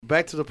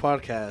back to the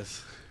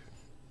podcast.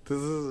 This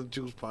is a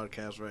Juice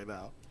podcast right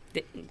now.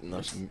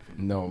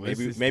 No,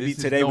 maybe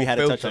today we had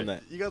to touch on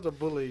that. You guys are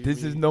bullying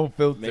This me. is no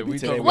filter. Maybe We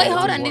today talk we Wait, had about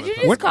hold to on. what Did we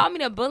you wanna- just call me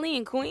the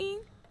bullying queen?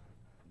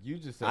 You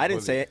just said I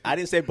didn't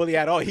bully. say bully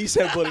at all. He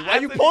said bully. Why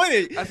you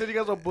pointing? I said you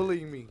guys are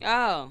bullying me.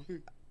 Oh.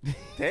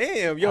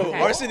 Damn, yo,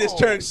 Okay. Arson is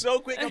turned so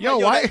quick. I'm Yo,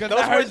 like, why- Those Because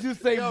I heard words, you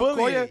say Yo,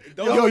 bully. Koya,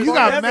 those Yo, words you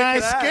got never mad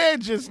came out.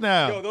 scared just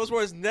now. Yo, those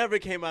words never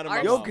came out of my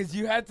Arson- Yo, mouth. because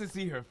you had to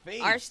see her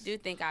face. Arch do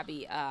think I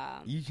be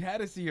You had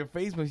to see her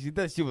face when she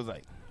did. She was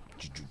like,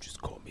 "Did you just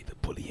call me the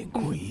bullying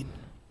queen?"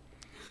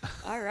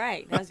 all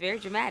right. That was very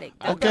dramatic.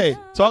 Okay,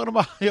 talking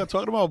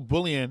about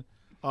bullying.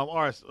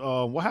 Ars,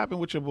 what happened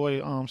with your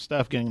boy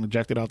Steph getting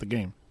ejected out the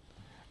game?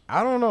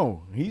 I don't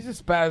know. He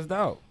just spazzed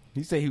out.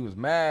 He said he was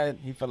mad.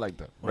 He felt like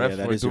the yeah, refs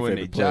that were is your doing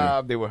their favorite player.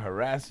 job. They were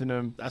harassing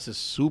him, That's his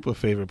super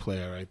favorite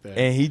player right there.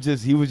 and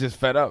he was just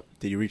fed up.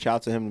 Did you reach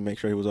out to him to make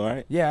sure he was all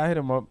right? Yeah, I hit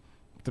him up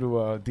through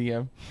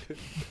DM.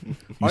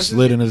 You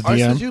slid in his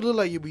Arson, DM. you look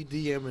like you be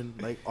DMing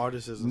like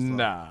artists and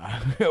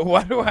stuff. Nah.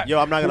 Why do I? Yo,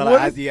 I'm not gonna What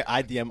lie. is-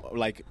 I DM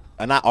like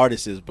not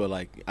artists, but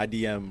like I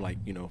DM like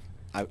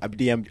I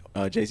DM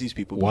Jay-Z's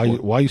people. before.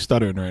 Why you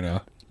stuttering right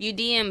now? You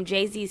DM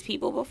Jay-Z's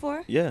people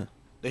before? Yeah,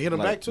 They hit him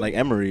like, back too. like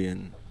Emery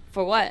and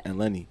For what?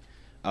 Lenny.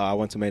 I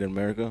went to Made in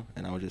America,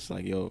 and I was just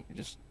like, yo,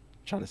 just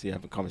trying to see,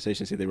 have a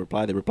conversation, see if they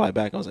reply. They replied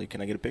back. I was like, can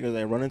I get a picture?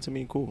 They run into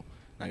me? Cool.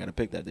 And I got a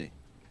pic that day.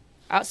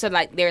 Oh, so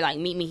like they're like,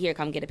 meet me here,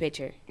 come get a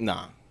picture.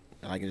 Nah.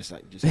 And I just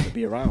had to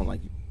be around. Like,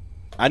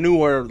 I knew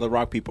where the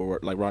Rock people were,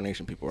 like Rock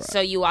Nation people were at.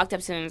 So you walked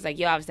up to him and was like,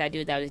 yo, I was that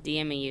dude that was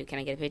DMing you. Can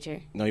I get a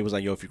picture? No, he was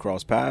like, yo, if you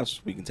cross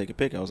paths, we can take a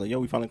pic. I was like, yo,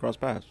 we finally crossed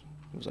paths.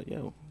 He was like,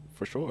 yo,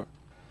 for sure.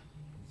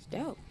 It's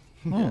dope.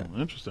 Oh,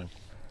 interesting.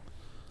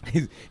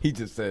 He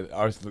just said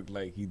Ars looked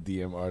like he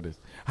DM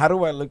artists. How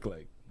do I look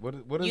like? What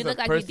is You a look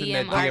like you person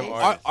DM that DM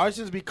artists.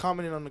 artists? Arsons be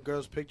commenting on the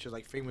girls' pictures,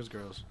 like famous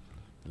girls.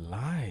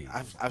 Lies.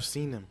 I've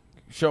seen them.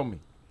 Show me.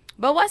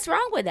 But what's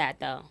wrong with that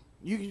though?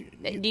 You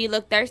Do you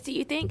look thirsty,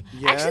 you think?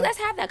 Yeah. Actually, let's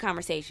have that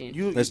conversation.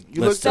 you Let's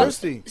look start.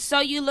 thirsty. So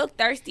you look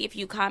thirsty if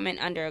you comment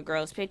under a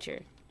girl's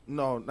picture.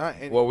 No, not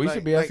any. Well, we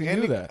should be asking you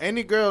any, that.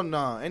 Any girl,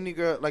 nah. Any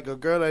girl, like a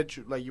girl that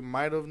you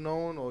might have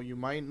known or you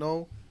might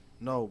know,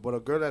 no. But a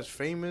girl that's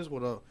famous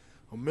with a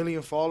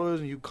million followers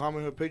and you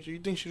comment her picture, you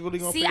think she's really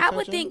gonna See, pay I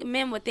would attention? think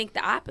men would think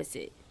the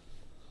opposite.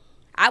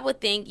 I would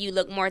think you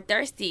look more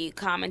thirsty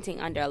commenting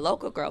under a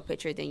local girl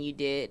picture than you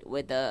did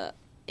with a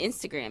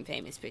Instagram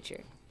famous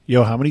picture.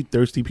 Yo, how many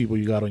thirsty people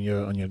you got on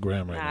your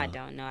gram right I now?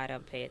 don't know. I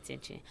don't pay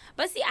attention.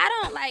 But see, I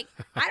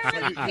don't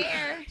really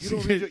care.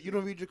 You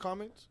don't read your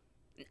comments.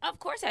 Of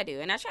course I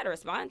do. And I try to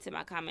respond to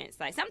my comments.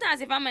 Like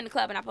sometimes if I'm in the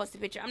club and I post a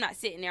picture, I'm not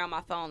sitting there on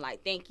my phone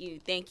like, thank you,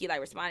 like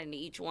responding to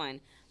each one.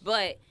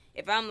 But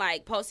if I'm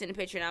like posting a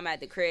picture and I'm at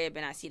the crib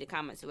and I see the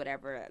comments or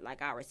whatever,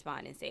 like I'll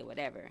respond and say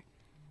whatever.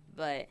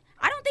 But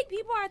I don't think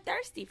people are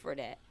thirsty for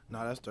that.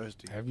 Nah, that's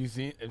thirsty. Have you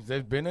seen? Has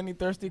there been any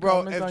thirsty Bro,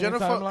 comments if on your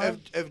Jennifer, timeline?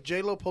 if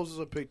J Lo posts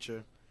a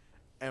picture,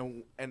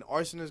 and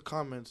Arsonist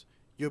comments,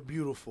 "You're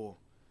beautiful,"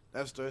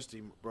 that's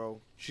thirsty, bro.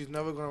 She's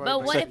never gonna write. But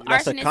back what to if you.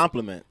 That's a Arsonist-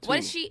 compliment. What too.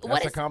 is she? That's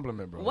What a is?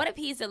 compliment, bro. What if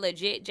he's a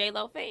legit J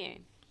Lo fan?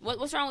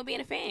 What's wrong with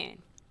being a fan?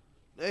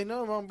 Ain't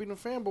nothing wrong with being a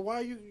fan, but why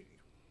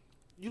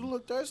you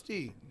look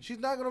thirsty? She's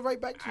not gonna write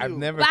back to you. I've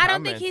never. But I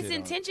don't think his commented on it.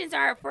 intentions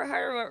are for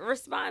her to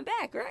respond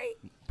back, right?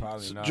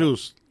 Probably not.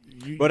 Juice.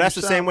 But that's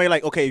the same way,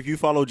 like, okay, if you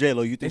follow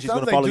J-Lo, you It think she's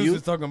sounds going to like follow Juice you?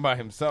 is talking about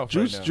himself.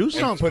 Juice, right now. Juice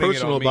And sounds putting it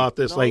personal on me. about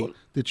this. No. Like,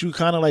 did you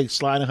kind of like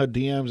slide in her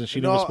DMs and she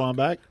didn't No. respond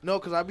back? No,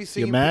 because I be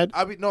seeing. You mad?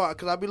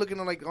 Because I be looking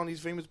at like on these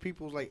famous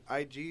people's like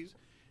IGs,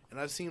 and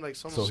I've seen like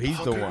some. So he's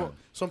some the people, one.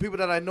 Some people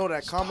that I know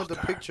that comment the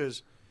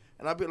pictures,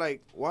 and I be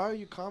like, why are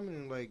you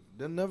commenting? Like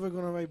they're never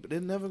gonna write.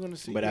 They're never gonna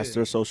see. But that's it.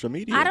 their social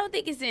media. I don't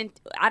think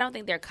I don't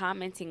think they're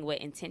commenting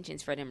with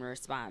intentions for them to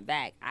respond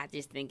back. I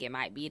just think it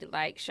might be to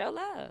like show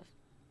love.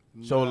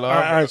 Show All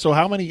love. right, so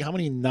how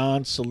many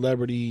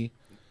non-celebrity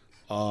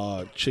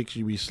chicks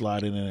you be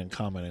sliding in and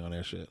commenting on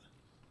their shit?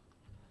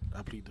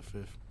 I plead the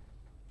fifth.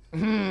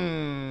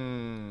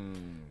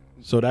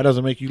 So that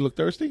doesn't make you look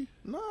thirsty?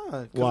 Nah,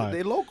 'cause Why?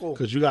 they local.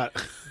 Because you got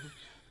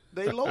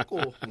They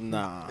local.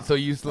 Nah. So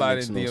you slide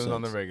makes in no DMs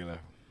on the sense. regular.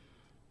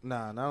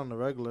 Nah, not on the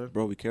regular.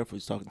 Bro, be careful.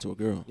 He's talking to a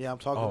girl. Yeah, I'm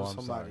talking Oh, to I'm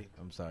somebody.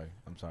 sorry.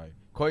 I'm sorry.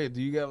 Koya,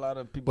 do you get a lot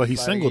of people But he's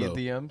sliding single,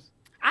 in your DMs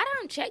I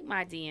don't check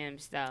my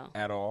DMs though.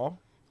 at all?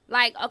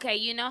 Like, okay,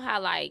 you know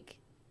how like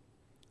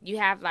you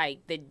have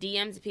like the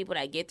DMs of people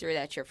that get through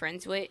that you're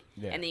friends with,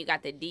 Yeah. and then you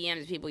got the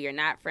DMs of people you're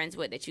not friends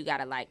with that you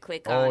gotta like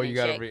click on. Oh, and you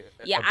gotta check. re-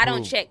 Yeah, I don't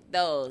approve. check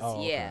those.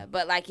 Oh, yeah, okay.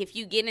 but like if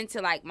you get into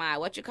like my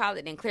what you call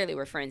it, then clearly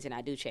we're friends, and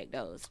I do check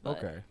those.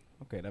 But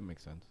Okay, that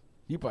makes sense.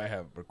 You probably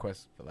have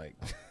requests for like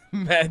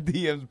mad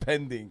DMs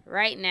pending.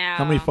 right now,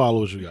 how many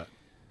followers you got?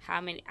 how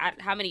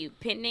many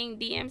pending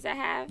DMs I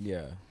have?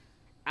 Yeah.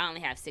 I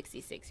only have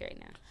 66 right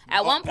now.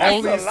 At one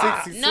point, Only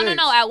 66.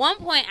 no. At one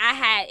point,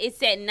 it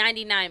said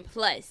 99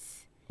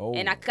 plus. Oh.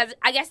 And because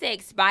I guess they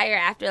expire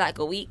after like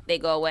a week, they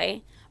go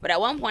away. But at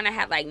one point, I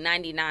had like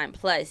 99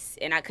 plus,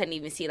 and I couldn't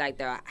even see like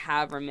the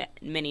however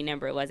many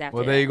number it was after.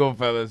 Well, that. there you go,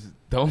 fellas.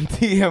 Don't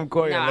DM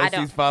Koya No, I unless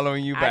don't- she's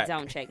following you back. I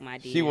don't check my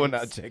DMs. She will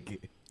not check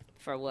it.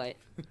 For what?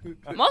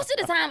 Most of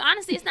the time,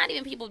 honestly, it's not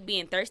even people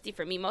being thirsty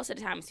for me. Most of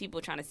the time, it's people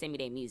trying to send me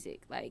their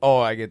music. Like, Oh,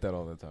 I get that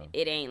all the time.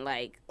 it ain't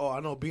like, Oh, I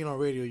know. Being on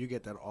radio, you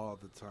get that all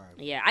the time.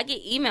 yeah, I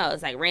get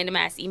emails, like random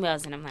ass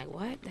emails, and I'm like,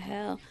 what the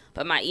hell?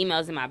 But my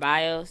email's in my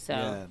bio, so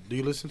Yeah. Do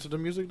you listen to the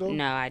music though?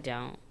 no, I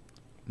don't.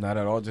 Not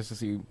at all, just to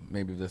see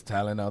maybe if there's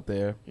talent out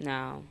there.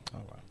 No. Oh,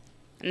 wow.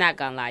 I'm not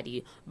gonna lie to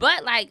you.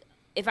 But like,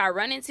 if I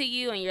run into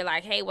you and you're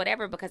like, hey,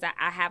 whatever, because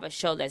I have a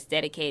show that's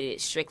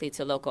dedicated strictly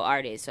to local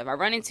artists. So if I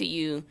run into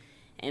you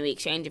and we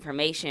exchange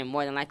information,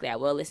 more than likely I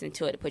will listen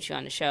to it to put you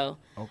on the show.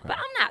 Okay. But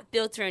I'm not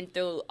filtering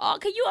through all.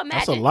 Can you imagine?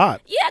 That's a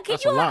lot. Yeah, can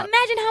That's you a lot.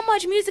 imagine how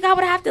much music I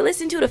would have to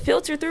listen to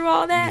filter through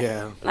all that?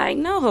 Yeah. Like,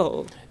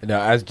 no.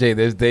 Now, ask Jay,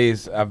 there's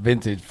days,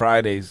 vintage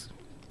Fridays,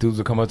 dudes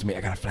will come up to me, I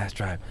got a flash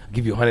drive. I'll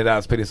give you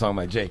 $100, play this song. I'm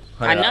like, Jay,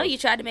 $100. I know you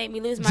tried to make me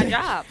lose my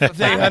job for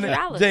Jay,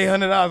 $500. Jay,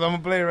 $100. I'm going to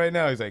play it right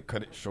now. He's like,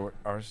 cut it short,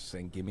 Arse,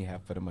 and give me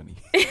half of the money.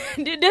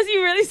 Does he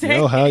really say?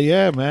 Yo, hell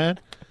yeah, man.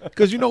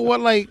 Because you know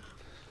what, like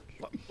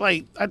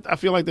I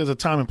feel like there's a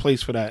time and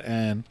place for that.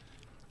 And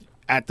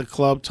at the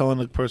club, telling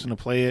the person to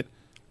play it,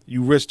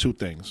 you risk two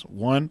things.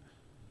 One,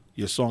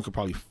 your song could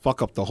probably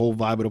fuck up the whole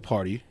vibe of the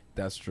party,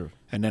 That's true.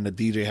 and then the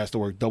DJ has to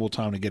work double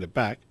time to get it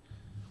back.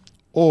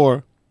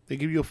 Or they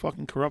give you a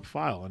fucking corrupt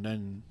file, and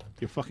then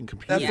your fucking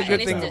computer. That's Yeah, the good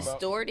and thing it's about-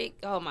 distorted.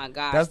 Oh my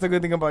gosh. That's the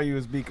good thing about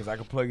USB, because I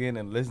can plug in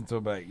and listen to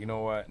it, but like, you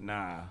know what?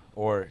 Nah.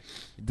 Or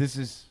this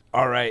is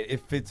all right.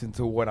 It fits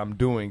into what I'm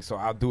doing, so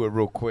I'll do it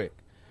real quick.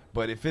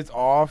 But if it's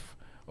off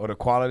or the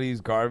quality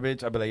is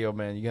garbage, I'll be like, yo,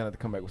 man, you're going to have to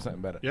come back with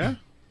something better. Yeah.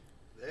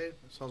 Hey,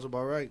 that sounds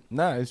about right.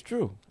 Nah, it's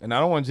true. And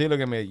I don't want Jay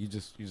looking at me, you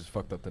just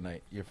fucked up the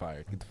night. You're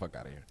fired. Get the fuck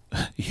out of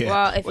here. Yeah.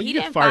 Well, if you he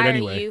get didn't fired fire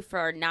anyway. you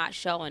for not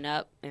showing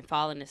up and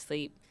falling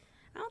asleep,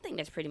 I don't think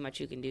that's pretty much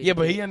you can do. Yeah,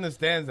 but he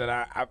understands that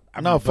I've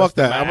No, been fuck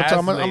busting that. my I'ma ass tell-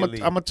 I'ma-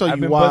 lately. I'ma tell I've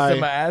you been why.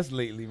 busting my ass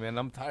lately, man.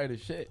 I'm tired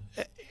of shit.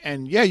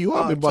 And yeah, you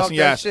have been Talk busting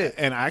your that ass. shit.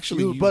 And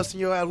actually, You busting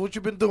your ass. What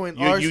you been doing,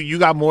 Ars? you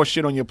got more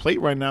shit on your plate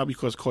right now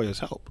because Koya's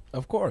help.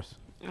 Of course.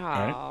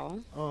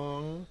 Oh,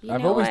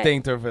 I've always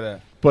thanked her for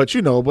that. But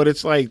but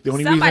it's like the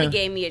only Somebody reason.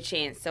 gave me a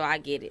chance, so I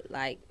get it.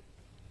 Like,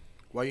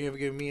 Why you ever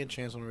give me a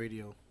chance on the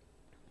radio?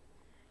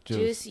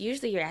 Juice,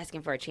 usually you're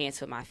asking for a chance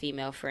with my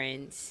female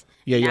friends.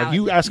 Yeah, Now-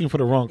 you asking for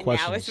the wrong Now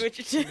questions.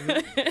 it's switching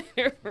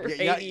to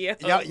radio.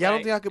 Y'all don't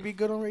like- think I could be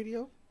good on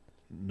radio?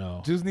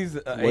 No. Juice needs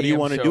a What do you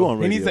want wanna to do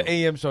on He needs an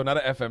radio? AM show, not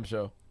an FM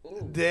show.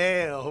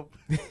 Damn.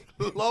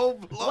 Low blow.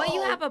 Well,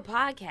 you have a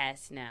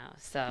podcast now,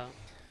 so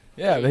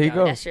Yeah, there you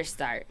go. That's your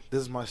start.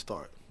 This is my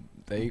start.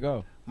 There you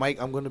go. Mike,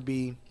 I'm going to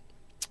be...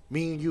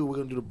 Me and you, we're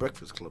going to do the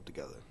Breakfast Club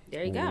together.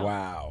 There you go.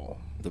 Wow.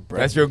 The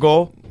That's your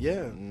goal?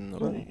 Yeah.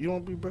 No. You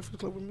don't be Breakfast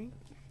Club with me?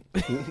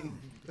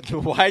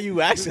 Why are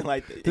you acting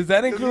like that? Does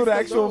that include you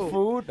actual know.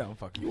 food? No,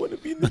 fuck you. want to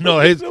be in the No,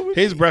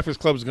 his breakfast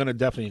club is gonna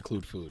definitely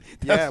include food.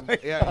 Yeah,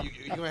 yeah.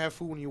 You're going to have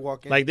food when you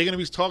walk in. Like they're gonna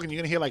be talking, you're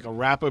gonna hear like a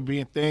rapper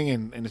being thing,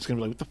 and it's gonna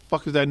be like, what the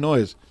fuck is that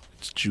noise?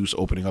 It's Juice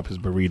opening up his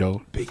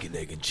burrito. Bacon,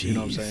 egg, and cheese. You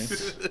know what I'm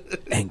saying?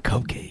 And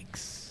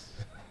cupcakes.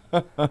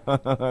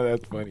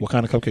 That's funny. What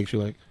kind of cupcakes you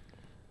like?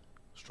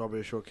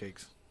 Strawberry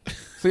shortcakes.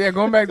 So yeah,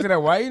 going back to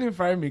that, why you didn't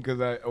fire me because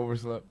I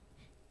overslept?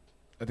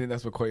 I think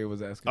that's what Koya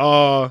was asking.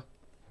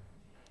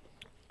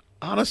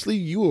 Honestly,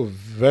 you were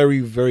very,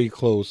 very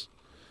close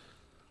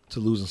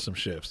to losing some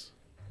shifts.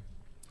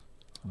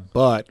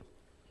 But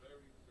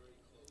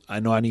I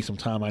know I need some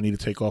time. I need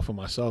to take off for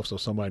myself, so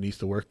somebody needs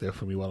to work there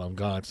for me while I'm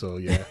gone. So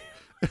yeah.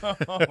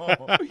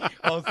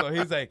 Also,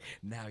 he's like,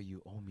 now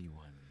you owe me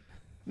one.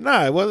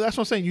 Nah, well, that's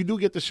what I'm saying. You do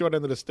get the short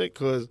end of the stick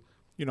because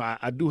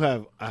I do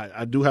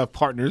have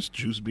partners,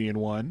 Juice being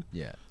one,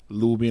 Yeah.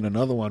 Lou being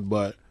another one.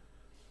 But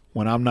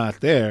when I'm not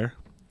there,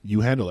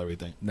 you handle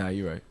everything. Nah,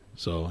 you're right.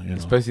 So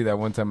Especially that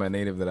one time at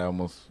Native that I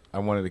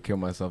wanted to kill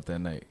myself that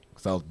night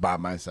because I was by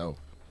myself.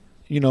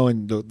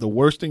 and the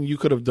worst thing you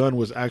could have done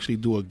was actually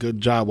do a good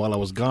job while I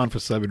was gone for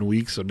 7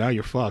 weeks. So now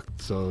you're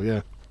fucked. So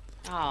yeah.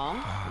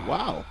 Aw.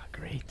 Wow.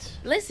 Great.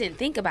 Listen,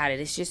 think about it.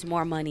 It's just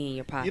more money in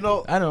your pocket. You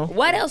know, I know.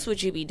 What else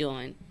would you be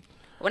doing?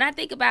 When I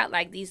think about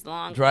like these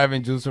long,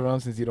 Driving Juice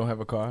around since you don't have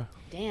a car.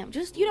 damn,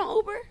 just you don't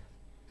Uber,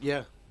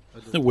 yeah. I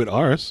do. With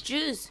ours.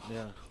 Juice.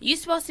 Yeah. You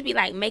supposed to be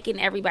like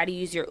making everybody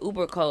use your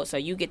Uber code so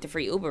you get the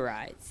free Uber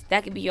rides.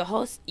 That could be your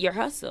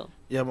hustle.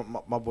 Yeah,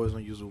 my boys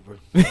don't use Uber.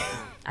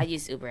 I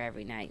use Uber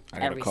every night, I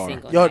got a every car.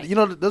 single Yo, night. you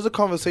know, there's a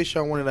conversation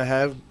I wanted to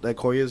have that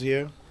Koya's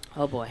here.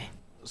 Oh boy,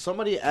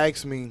 Somebody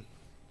asked me,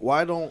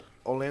 why don't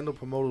Orlando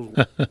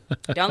promoters...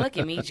 don't look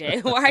at me, Jay.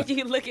 Why are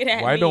you looking at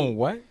me? Why don't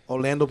what?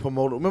 Orlando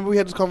promoters... Remember we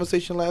had this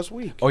conversation last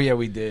week Oh, yeah,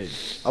 we did.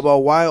 about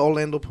why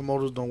Orlando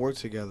promoters don't work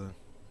together.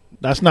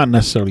 That's not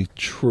necessarily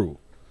true.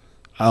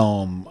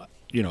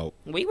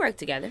 we work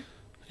together?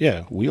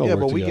 Yeah, we all Yeah,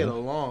 work but we get together.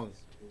 along.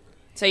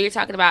 So you're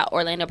talking about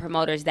Orlando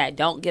promoters that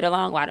don't get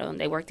along? Why don't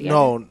they work together?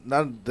 No,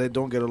 not they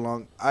don't get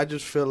along. I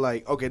just feel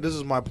like, okay, this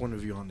is my point of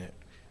view on it,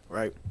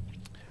 right?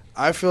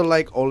 I feel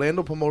like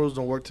Orlando promoters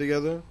don't work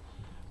together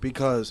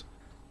because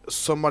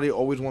somebody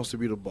always wants to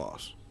be the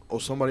boss or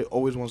somebody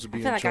always wants to be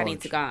I feel in like charge. I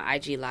need to go on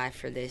IG Live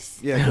for this.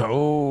 Yeah,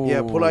 Oh.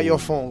 yeah. Pull out your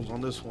phones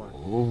on this one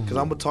Ooh. because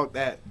I'm gonna talk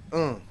that.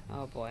 Oh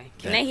boy,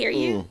 can they hear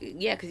you?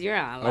 Yeah, because you're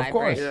on live.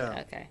 course. Right?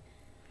 Yeah. Okay.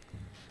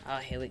 Oh,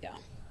 here we go.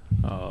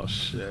 Oh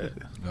shit.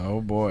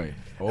 Oh boy.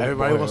 Oh,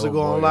 Everybody boy, wants to oh,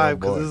 go boy, on live oh,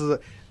 boy. because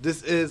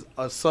this is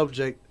a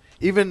subject.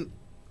 Even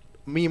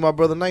me and my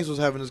brother Nice was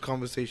having this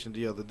conversation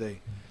the other day,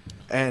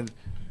 and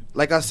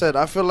like I said,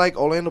 I feel like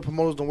Orlando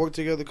promoters don't work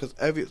together because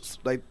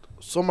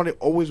somebody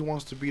always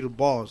wants to be the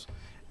boss.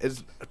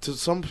 It's to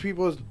some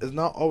people it's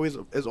not always.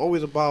 It's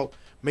always about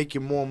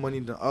making more money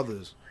than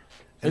others.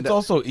 And It's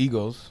also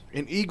egos.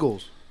 and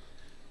egos,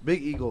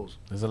 big egos.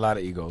 There's a lot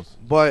of egos.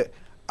 But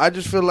I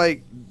just feel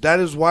like that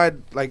is why,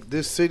 like,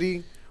 this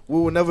city, we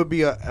will never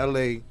be a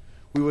LA.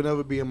 We will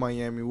never be in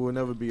Miami. We will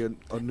never be a New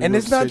And York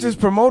it's not City. just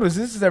promoters.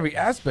 This is every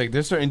aspect.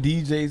 There's certain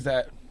DJs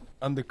that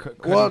undercut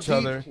each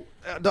other.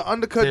 The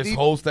undercut There's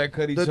hosts that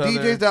cut each the other.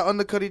 DJs that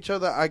undercut each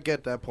other, I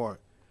get that part.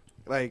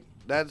 Like,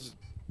 that's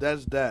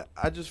that.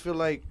 I just feel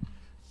like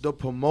the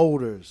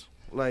promoters,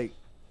 like,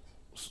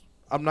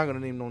 I'm not going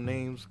to name no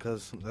names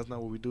because that's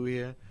not what we do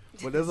here.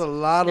 But there's a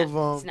lot of It's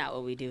them. not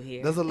what we do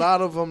here. There's a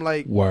lot of them,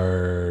 like,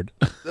 Word.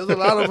 there's a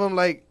lot of them,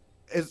 like,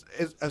 it's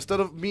instead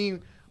of me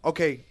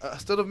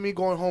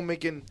going home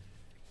making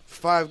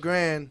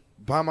 $5,000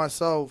 by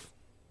myself,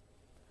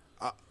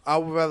 I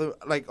would rather,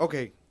 like,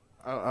 okay,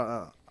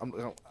 I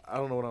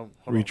don't know what I'm. hold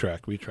on.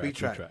 Retract. Retract.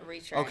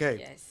 Retract, Okay.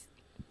 Yes.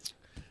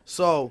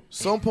 So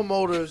some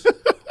promoters,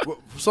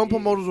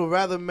 would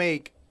rather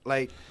make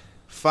like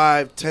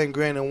 $5-10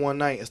 in one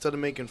night instead of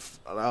making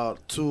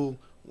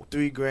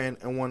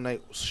 $2-3 in one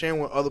night, sharing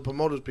with other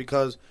promoters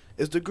because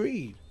it's the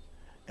greed,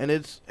 I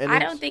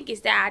don't think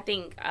it's that.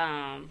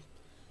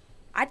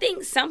 I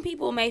think some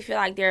people may feel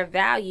like their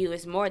value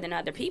is more than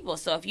other people.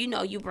 So if you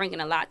know you bringing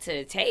a lot to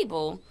the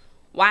table,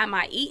 why am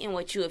I eating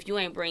with you if you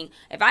ain't bring?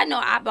 If I know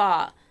I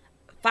bought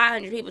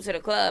 500 people to the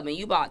club and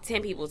you bought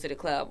 10 people to the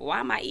club, why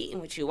am I eating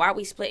with you? Why are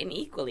we splitting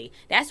equally?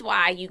 That's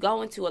why you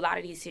go into a lot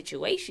of these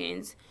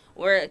situations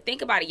where,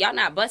 think about it, y'all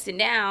not busting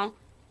down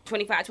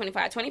 25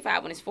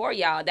 when it's for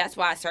y'all. That's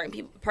why a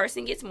certain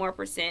person gets more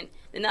percent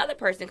than the other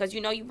person because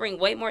you know you bring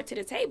way more to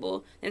the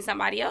table than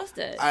somebody else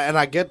does. and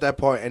I get that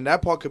part, and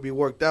that part could be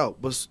worked out,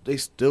 but they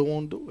still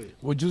won't do it.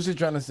 What Juicy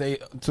trying to say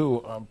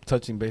too,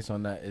 touching base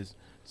on that, is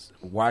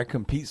why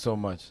compete so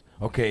much?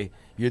 Okay,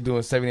 you're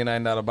doing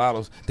 $79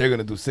 bottles. They're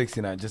gonna do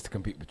 $69 just to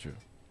compete with you.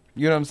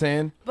 You know what I'm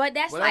saying? But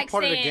that's Well, like that's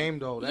part saying, of the game,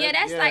 though.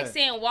 That's like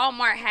saying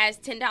Walmart has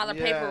 $10 Yeah,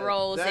 paper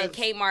rolls and that's-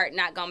 Kmart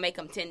not gonna make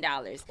them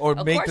 $10. Or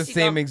Of make course the you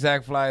same gonna-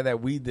 exact flyer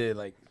that we did.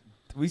 Like,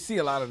 we see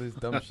a lot of this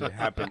dumb shit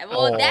happen Well,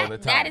 all the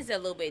that time. is a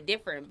little bit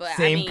different, but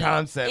Same I mean,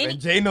 concept. And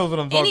Jay knows what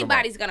I'm talking about.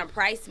 anybody's gonna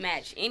price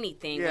match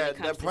anything when Yeah, it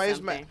comes that to price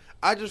something.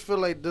 I just feel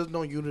like there's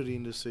no unity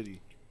in the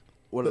city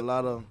with a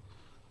lot of.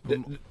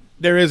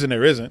 There is and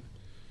there isn't.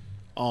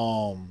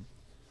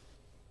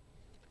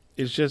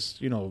 It's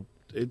just,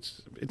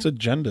 it's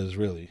agendas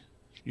really.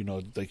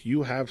 Like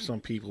you have some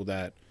people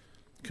that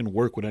can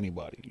work with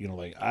anybody.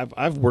 Like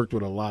I've worked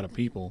with a lot of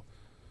people,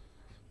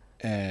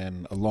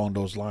 and along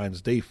those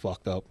lines they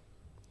fucked up,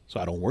 so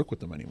I don't work with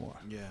them anymore.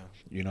 Yeah.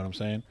 You know what I'm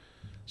saying?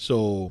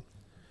 So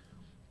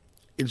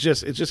it's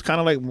just kind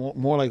of like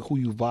more like who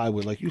you vibe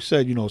with. Like you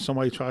said,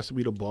 somebody tries to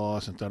be the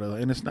boss and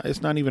and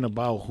it's not even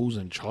about who's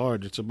in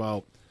charge. It's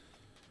about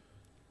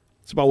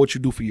what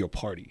you do for your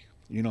party.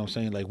 You know what I'm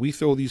saying? Like we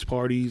throw these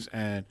parties,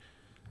 and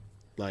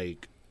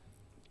like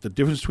the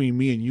difference between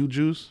me and you,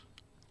 Juice,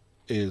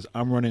 is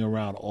I'm running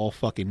around all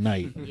fucking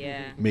night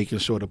Yeah, making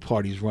sure the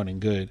party's running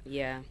good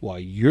yeah, while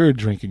you're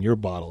drinking your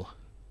bottle.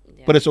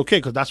 yeah. But it's okay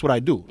because that's what I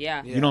do.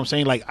 yeah. You know what I'm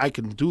saying? Like I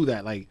can do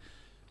that. Like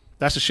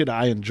that's the shit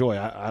I enjoy.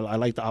 I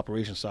like the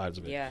operation sides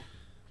of it. Yeah.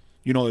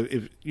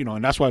 If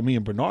and that's why me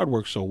and Bernard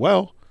work so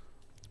well.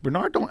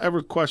 Bernard don't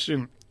ever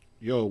question,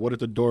 yo, what did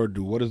the door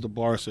do? What is the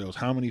bar sales?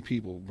 How many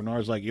people?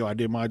 Bernard's like, yo, I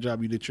did my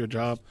job, you did your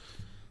job.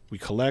 We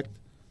collect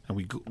and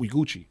we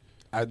Gucci.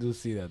 I do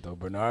see that though.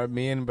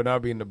 Me and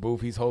Bernard be in the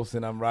booth. He's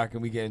hosting. I'm rocking.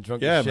 We getting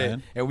drunk Yeah, and shit.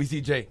 man. And we see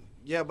Jay.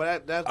 Yeah,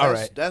 but All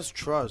right. that's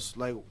trust.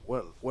 Like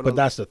what? But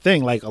that's the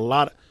thing. Like a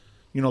lot,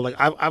 like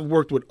I've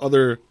worked with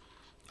other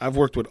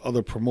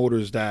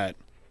promoters that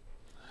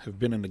have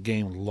been in the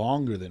game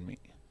longer than me.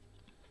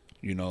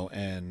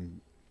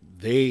 And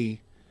they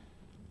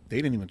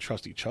didn't even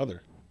trust each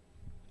other.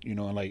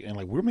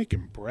 And we're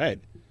making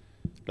bread.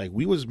 Like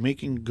we was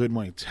making good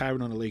money.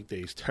 Tavern on the Lake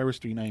days, Terrace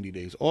 390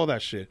 days, all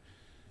that shit.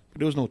 But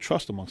there was no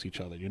trust amongst each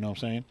other. You know what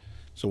I'm saying?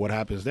 So what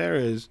happens there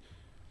is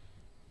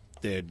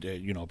that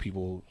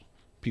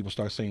people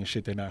start saying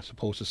shit they're not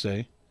supposed to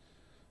say,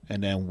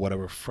 and then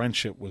whatever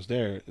friendship was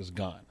there is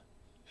gone,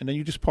 and then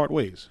you just part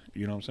ways.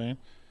 You know what I'm saying?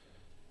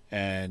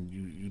 And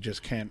you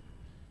just can't.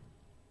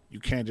 You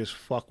can't just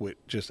fuck with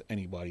just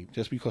anybody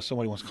just because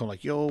somebody wants to come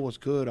like, yo, what's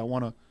good? I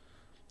wanna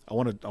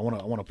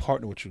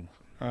partner with you.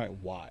 All right,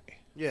 why?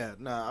 Yeah,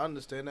 nah, I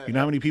understand that. You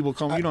know how many people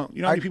come? You know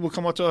how many people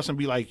come up to us and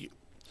be like,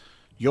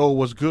 yo,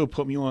 what's good?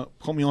 Put me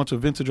on to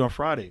Vintage on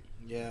Friday.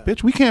 Yeah.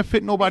 Bitch, we can't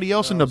fit nobody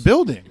else in the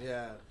building.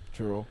 Yeah.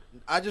 True.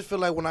 I just feel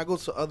like when I go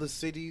to other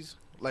cities,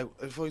 like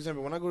for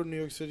example, when I go to New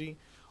York City,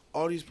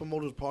 all these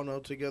promoters partner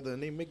up together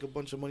and they make a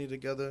bunch of money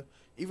together.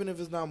 Even if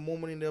it's not more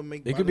money they'll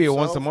make. It by could be a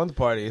themselves. once a month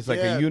party. It's like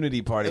Yeah. a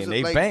unity party, It's and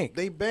they like, bank.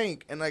 They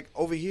bank, and like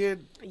over here,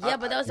 Yeah,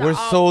 but those are We're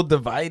all. so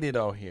divided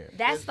out here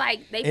That's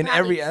like they in probably,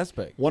 every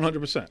aspect.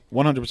 100%.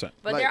 100%.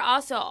 But like- they're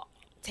also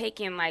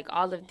taking like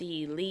all of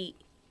the elite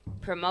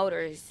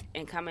promoters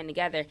and coming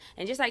together.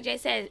 And just like Jay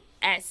said,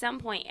 at some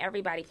point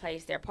everybody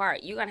plays their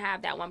part. You're gonna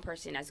have that one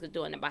person that's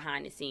doing the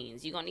behind the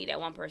scenes. You're gonna need that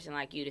one person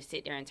like you to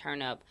sit there and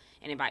turn up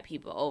and invite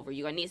people over.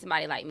 You're gonna need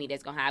somebody like me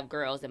that's gonna have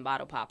girls and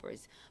bottle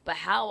poppers. But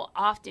how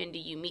often do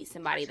you meet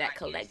somebody that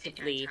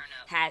collectively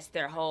has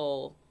their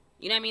whole,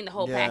 you know what I mean, the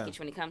whole Yeah. package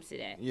when it comes to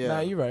that? yeah. Nah,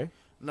 you're right.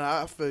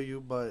 Nah, I feel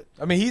you, but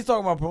I mean, he's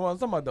talking about promoting. I'm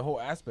talking about the whole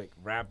aspect.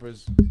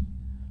 Rappers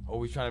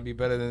always trying to be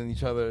better than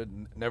each other,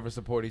 never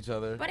support each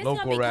other. But it's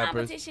Local gonna be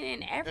rappers, competition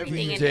in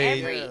everything and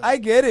DJ. every. Yeah. I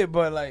get it,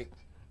 but like,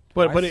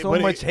 But why so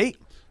much hate.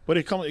 But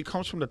it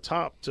comes from the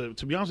top. To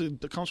be honest,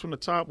 it comes from the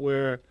top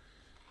where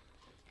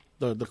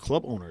the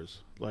club owners,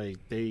 like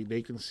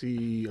they can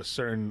see a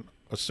certain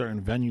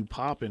venue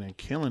popping and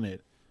killing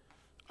it.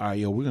 All right,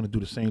 yo, we're gonna do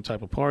the same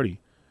type of party.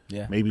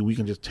 Yeah, Maybe we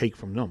can just take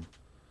from them.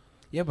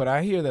 yeah, but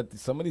I hear that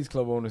some of these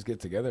club owners get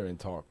together and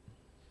talk.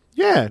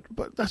 Yeah,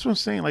 but that's what I'm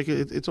saying. Like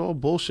it's all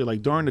bullshit.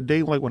 Like during the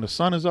day, like when the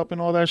sun is up and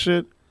all that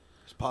shit,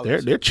 it's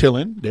politics. they're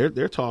chilling.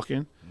 They're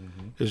talking.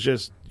 It's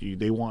just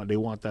they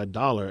want that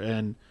dollar,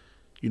 and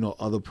you know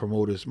other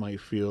promoters might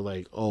feel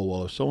like, oh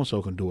well, if so and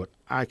so can do it,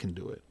 I can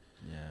do it.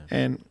 Yeah,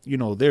 And you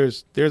know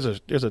there's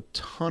a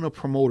ton of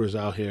promoters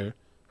out here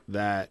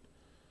that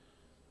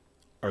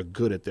are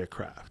good at their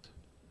craft.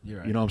 you're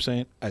right. You know what I'm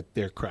saying? At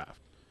their craft.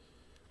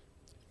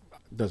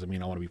 Doesn't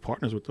mean I want to be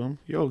partners with them.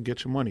 Yo,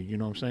 get your money. You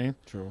know what I'm saying?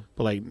 True.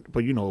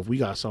 But you know, if we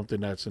got something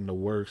that's in the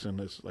works and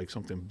it's like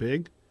something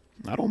big,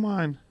 I don't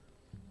mind.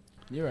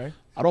 You're right.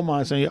 I don't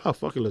mind saying, "Oh,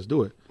 fuck it, let's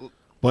do it."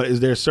 But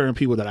is there certain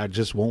people that I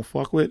just won't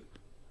fuck with?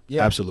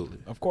 Yeah, Absolutely.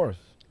 Of course.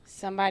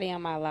 Somebody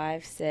on my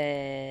live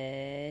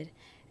said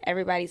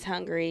everybody's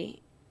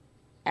hungry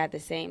at the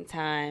same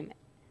time.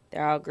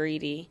 They're all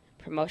greedy.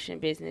 Promotion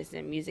business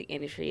and music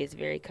industry is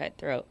very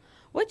cutthroat,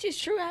 which is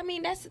true. I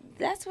mean, that's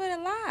what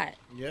a lot.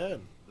 Yeah,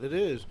 it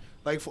is.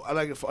 Like for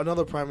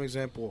another prime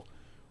example,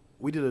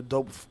 we did a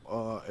dope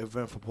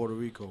event for Puerto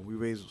Rico. We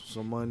raised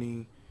some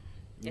money.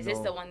 Is this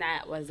the one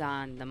that was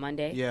on the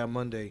Monday? Yeah,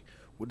 Monday.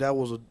 Well, that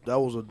was a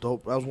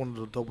dope. That was one of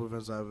the dope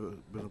events I've ever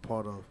been a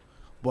part of.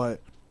 But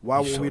why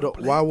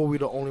were we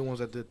the only ones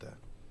that did that?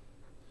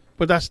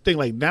 But that's the thing.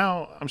 Like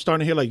now, I'm starting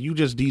to hear like you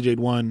just DJ'd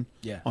one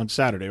Yeah. on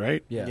Saturday,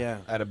 right? Yeah. Yeah.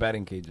 At a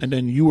batting cage. And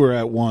then you were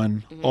at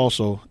one Mm-hmm.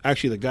 also.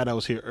 Actually, the guy that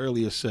was here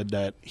earlier said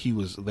that he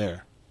was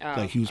there. Oh,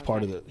 Like he was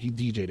part of okay. he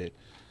DJ'd it.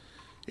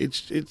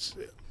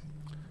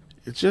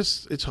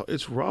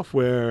 It's rough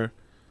where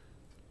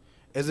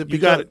Is it You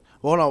because? got it.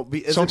 Well, no.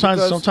 Is it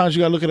sometimes because-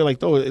 you gotta look at it like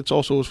though it's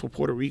also for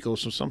Puerto Rico.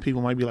 So some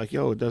people might be like,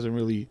 yo, it doesn't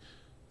really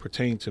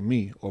pertain to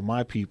me or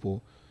my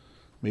people.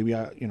 Maybe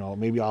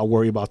I'll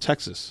worry about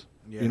Texas.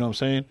 Yeah. You know what I'm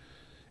saying?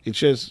 It's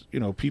just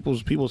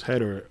people's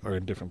head are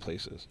in different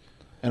places,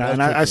 and That's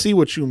I true. see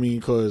what you mean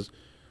because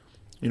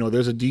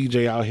there's a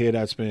DJ out here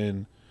that's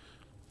been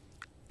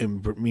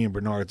in me and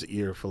Bernard's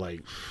ear for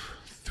like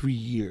 3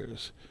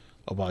 years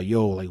about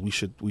like we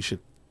should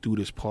do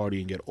this party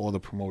and get all the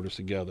promoters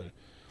together.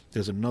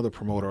 There's another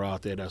promoter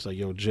out there that's like,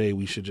 yo, Jay,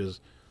 we should just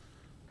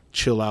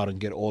chill out and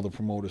get all the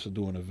promoters to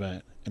do an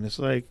event. And it's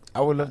like, I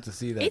would love to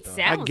see that. It though.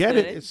 sounds I get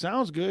good. it. It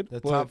sounds good.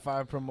 The but, top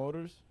 5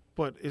 promoters.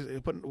 but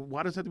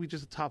why does it have to be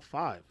just the top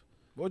 5?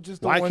 Well,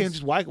 just the Why ones, can't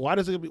just why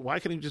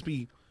can't it just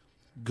be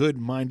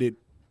good-minded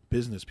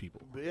business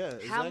people? But yeah,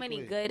 exactly. How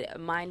many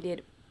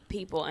good-minded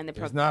people in the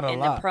There's not a in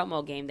lot. the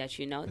promo game that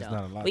you know There's though?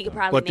 not a lot, We could though.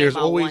 probably But name there's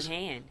on always one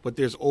hand. but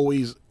there's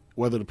always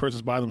whether the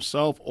person's by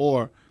themselves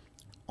or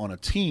on a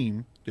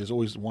team, there's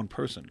always one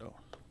person though.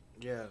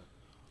 Yeah.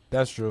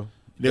 That's true.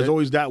 There's There-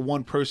 always that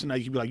one person that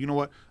you can be like, you know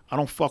what? I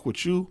don't fuck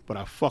with you, but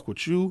I fuck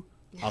with you.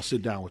 I'll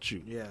sit down with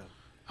you. Yeah.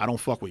 I don't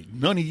fuck with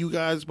none of you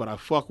guys, but I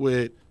fuck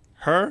with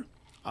her.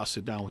 I'll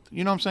sit down with.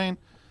 You know what I'm saying?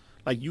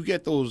 Like you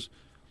get those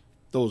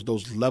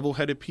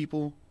level-headed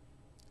people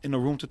in the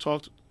room to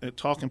talk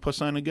and put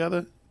something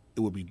together. It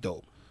would be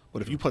dope.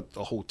 But if you put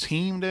the whole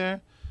team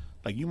there,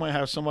 like you might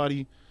have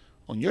somebody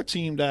on your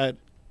team that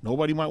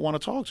nobody might want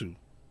to talk to.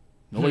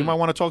 Nobody might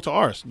want to talk to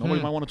ours.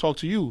 Nobody might want to talk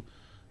to you.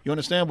 You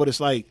understand? But it's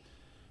like,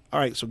 all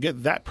right, so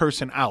get that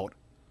person out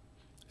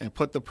and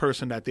put the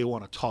person that they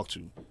want to talk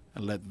to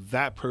and let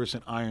that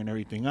person iron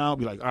everything out.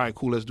 Be like, all right,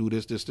 cool, let's do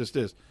this.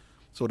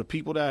 So the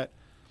people that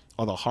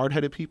are the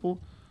hard-headed people,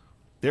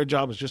 their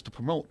job is just to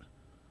promote.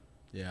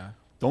 Yeah.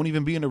 Don't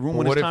even be in the room But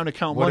when what it's if- time to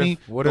count what money.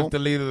 What if the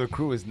leader of the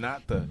crew is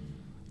not the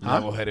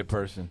level-headed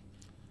person?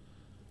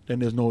 Then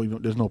there's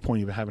no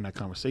point even having that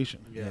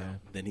conversation. Yeah.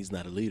 Then he's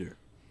not a leader.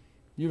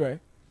 You're right.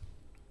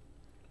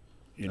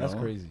 You That's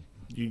know? crazy.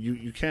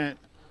 You can't.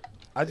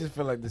 I just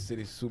feel like the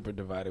city's super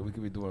divided. We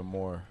could be doing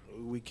more.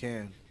 We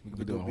can. We could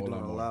be doing a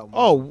whole lot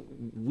more. Oh,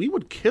 we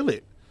would kill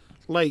it.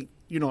 Like,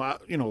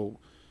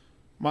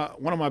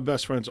 one of my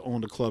best friends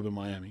owned a club in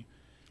Miami,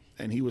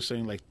 and he was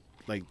saying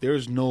like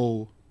there's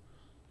no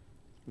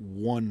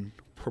one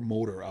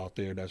promoter out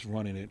there that's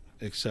running it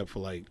except for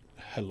like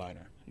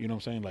Headliner. You know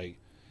what I'm saying? Like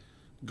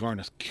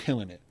Garner's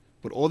killing it,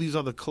 but all these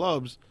other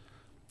clubs,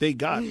 they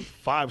got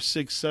 5,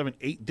 6, 7,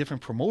 8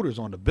 different promoters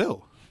on the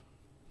bill.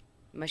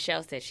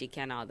 Michelle said she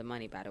count all the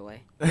money, by the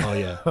way. Oh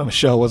yeah,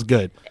 Michelle was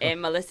good.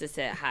 And Melissa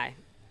said hi.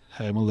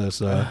 Hey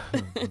Melissa.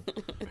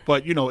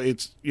 But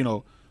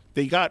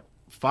they got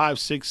 5,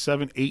 6,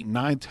 7, 8,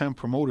 9, 10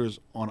 promoters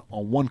on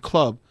one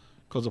club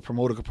because a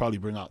promoter could probably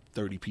bring out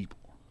 30 people.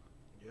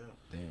 Yeah.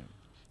 Damn.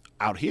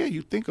 Out here,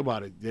 you think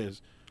about it.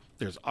 There's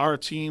our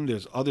team.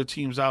 There's other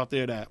teams out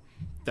there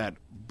that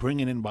bring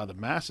it in by the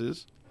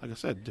masses. Like I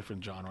said,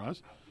 different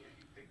genres,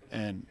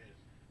 and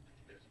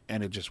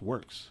it just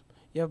works.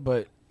 Yeah,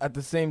 but at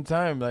the same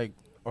time, like,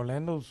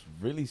 Orlando's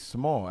really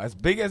small. As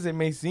big as it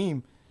may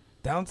seem,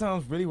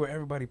 downtown's really where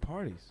everybody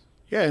parties.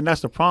 Yeah, and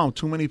that's the problem.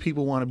 Too many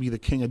people want to be the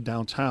king of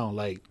downtown.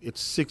 Like, it's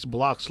 6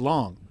 blocks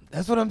long.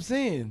 That's what I'm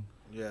saying.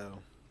 Yeah.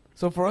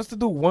 So for us to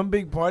do one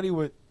big party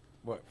with,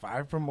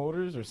 5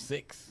 promoters or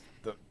 6?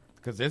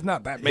 Because there's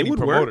not that many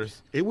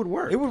promoters. It would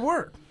work. It would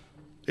work.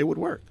 It would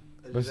work.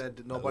 It's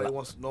that nobody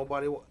wants.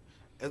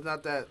 It's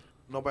not that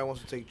nobody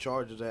wants to take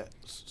charge of that.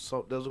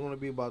 So there's going to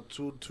be about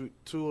two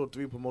or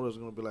three promoters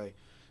going to be like,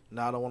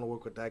 "Nah, I don't want to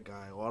work with that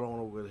guy," or "I don't want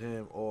to work with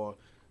him," or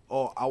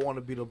 "I want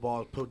to be the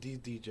boss. Put these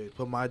DJs,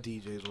 put my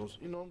DJs on."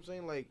 You know what I'm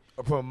saying? Like,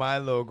 Or put my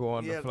logo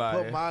on the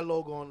flyer. put my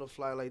logo on the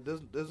flyer. Like,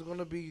 there's going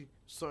to be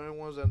certain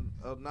ones that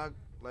are not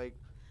like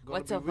going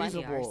What's to so be funny,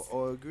 reasonable Ars?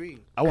 or agree.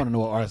 I want to know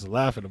what artists are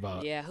laughing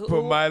about. Yeah,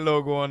 Put my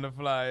logo on the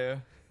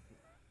flyer.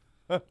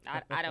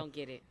 I don't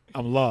get it.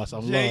 I'm lost.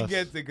 Jay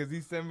gets it because he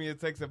sent me a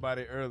text about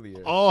it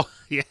earlier. Oh,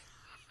 yeah.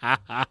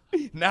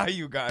 Now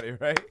you got it,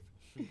 right?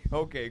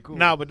 Okay, cool.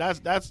 No, but that's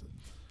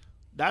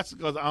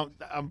because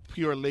I'm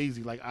pure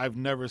lazy. Like, I've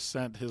never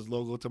sent his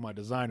logo to my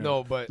designer.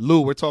 No, but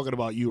Lou, we're talking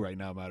about you right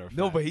now, matter of fact.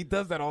 no, but he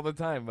does that all the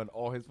time on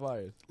all his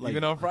flyers, Like-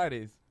 even on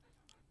Fridays.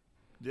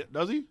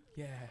 Does he?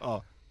 Yeah.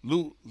 Oh,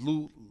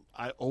 Lou,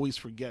 I always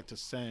forget to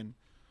send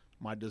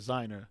my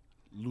designer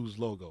Lou's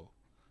logo.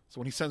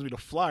 So when he sends me the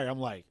flyer, I'm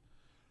like,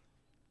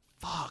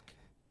 fuck.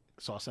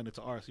 So I'll send it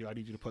to Ars. Yo, I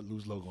need you to put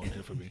Lou's logo on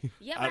here for me.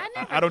 Yeah, but I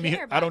never I don't need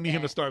care I don't about need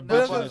him to that. start But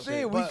that's bitching what I'm and saying.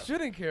 shit. We But-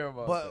 shouldn't care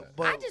about that.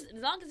 But I just, as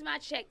long as my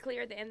check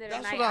clear at the end of the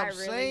That's night, what I'm I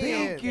really saying.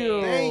 don't Thank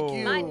you. care. Thank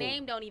you. My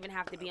name don't even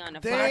have to be on the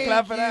Thank flyer.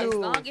 Clap for that. As you.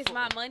 long as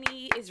my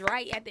money is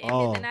right at the end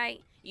Oh. of the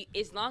night,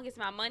 as long as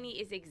my money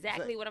is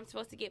exactly what I'm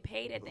supposed to get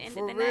paid at the end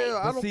For of the real,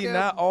 night. I But don't see, care.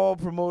 not all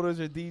promoters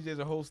or DJs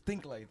or hosts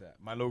think like that.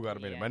 My logo got a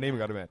minute. Yeah. My name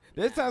got a minute.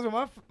 There's times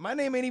when my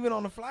name ain't even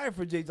on the flyer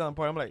for Jay John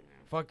Party. I'm like,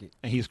 fuck it.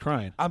 And he's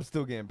crying. I'm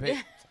still getting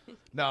paid.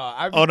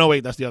 No, Oh, no,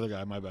 wait. That's the other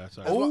guy. My bad.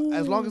 Sorry.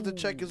 As long as the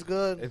check is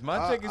good. If my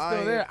check is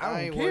still there, I don't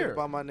ain't care. worried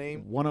about my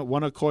name. One of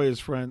Koya's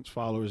friends,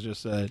 followers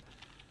just said,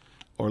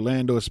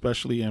 Orlando,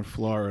 especially in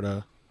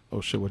Florida. Oh,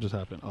 shit. What just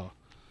happened? Oh.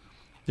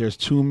 There's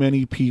too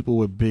many people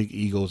with big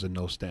egos and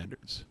no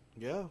standards.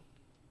 Yeah.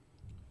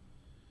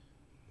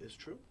 It's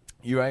true.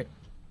 You right?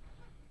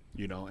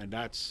 And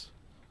that's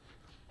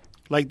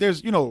like,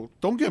 there's,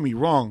 don't get me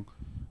wrong.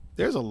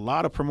 There's a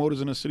lot of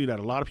promoters in the city that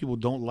a lot of people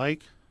don't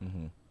like,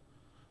 Mm-hmm.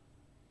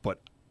 but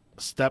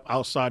step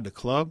outside the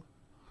club,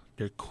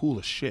 they're cool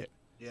as shit.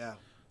 Yeah.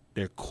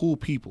 They're cool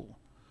people.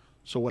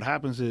 So what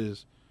happens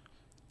is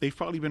they've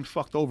probably been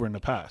fucked over in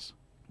the past.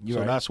 You so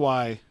right. that's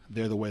why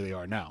they're the way they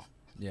are now.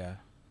 Yeah.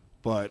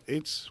 But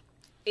it's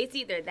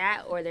either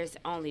that or there's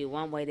only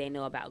one way they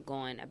know about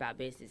going about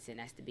business, and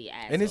that's to be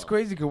asshole. And it's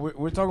crazy because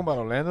we're talking about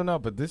Orlando now,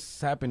 but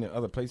this happened in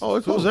other places.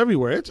 it too. goes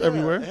everywhere. It's Yeah,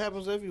 everywhere. It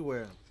happens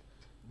everywhere.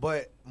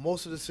 But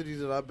most of the cities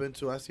that I've been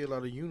to, I see a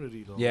lot of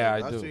unity though. Yeah,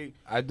 Like, I do. See,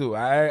 I do.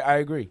 I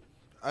agree.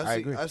 I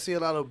agree. I see a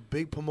lot of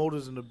big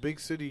promoters in the big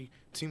city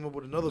team up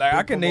with another. Like big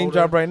I can name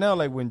promoter. drop right now,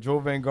 like when Joe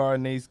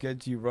Vanguard, Nate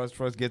Sketchy, Russ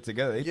Trust get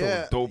together, they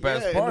throw dope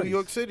ass in parties. New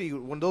York City,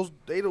 when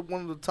they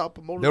one of the top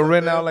promoters. They'll out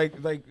rent there. out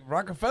like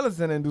Rockefeller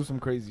Center and do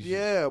some crazy shit.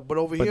 Yeah, but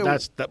over But here,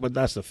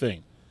 that's the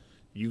thing.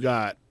 You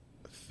got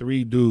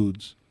 3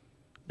 dudes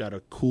that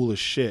are cool as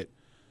shit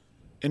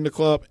in the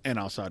club and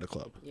outside the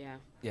club. Yeah.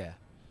 Yeah.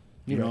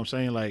 You know what I'm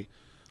saying? Like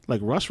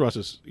Russ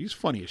he's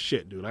funny as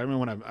shit, dude. I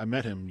remember when I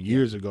met him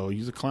years ago.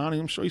 He's a clown,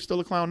 and I'm sure he's still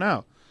a clown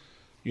now.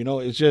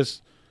 It's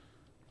just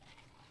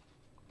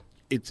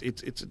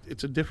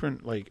it's a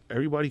different, like,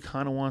 everybody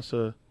kind of wants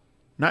to,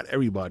 not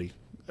everybody,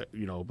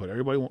 but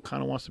everybody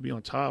kind of wants to be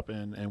on top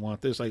and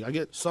want this. Like, I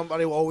get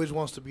somebody always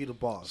wants to be the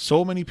boss.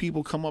 so many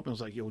people come up and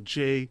it's like, yo,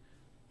 Jay,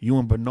 you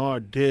and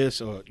Bernard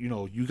this, or,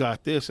 you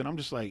got this. And I'm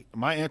just like,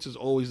 my answer's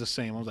always the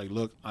same. I was like,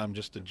 look, I'm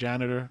just the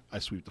janitor. I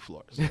sweep the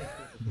floors.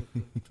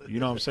 You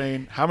know what I'm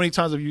saying? How many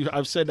times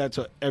I've said that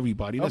to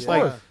everybody? And Of it's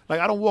like, course.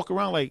 I don't walk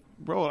around like,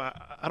 bro,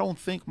 I don't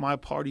think my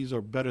parties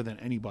are better than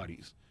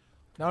anybody's.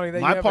 Not only that,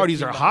 you My have a parties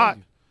team are behind hot.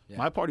 you. Yeah.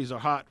 My parties are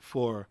hot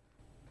for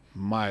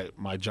my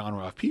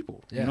genre of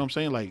people. Yeah. You know what I'm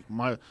saying? Like,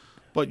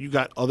 But you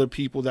got other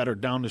people that are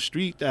down the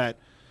street that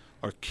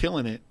are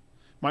killing it.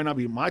 Might not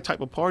be my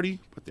type of party,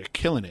 but they're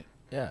killing it.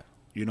 Yeah.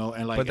 You know,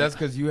 and like, But that's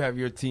because you have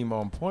your team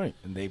on point,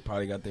 and they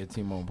probably got their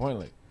team on point.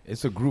 Like,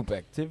 it's a group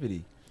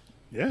activity.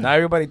 yeah. Not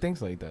everybody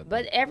thinks like that.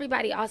 But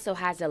everybody also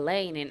has a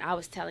lane, and I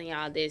was telling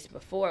y'all this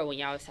before when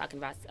y'all was talking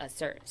about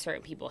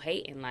certain people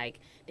hating. Like,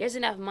 there's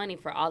enough money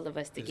for all of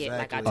us to get.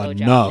 Like I Exactly. told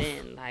y'all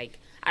Enough. then. Like,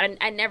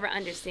 I never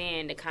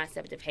understand the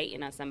concept of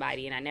hating on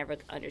somebody, and I never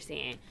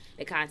understand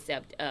the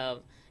concept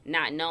of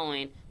not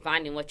knowing,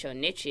 finding what your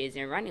niche is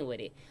and running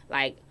with it.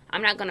 Like,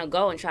 I'm not gonna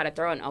go and try to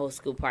throw an old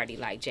school party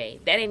like Jay.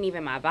 That ain't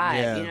even my vibe.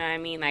 Yeah. You know what I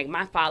mean? Like,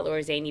 my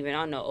followers ain't even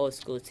on no old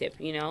school tip.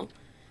 You know.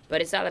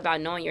 But it's all about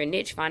knowing your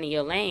niche, finding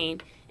your lane,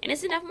 and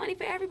it's enough money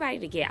for everybody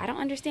to get. I don't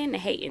understand the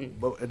hating.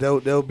 But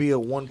there'll be a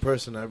one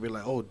person that'll be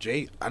like, oh,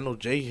 Jay, I know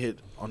Jay hit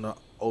on the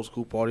old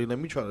school party. Let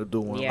me try to do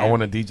one. Yeah. I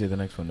want to DJ the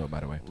next one, though, by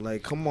the way.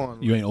 Like, come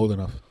on. You ain't old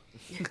enough.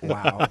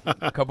 Wow.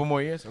 A couple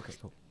more years? Okay,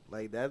 cool.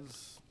 Like,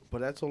 that's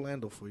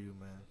Orlando for you,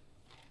 man.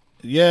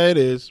 Yeah, it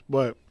is,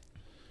 but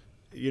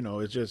you know,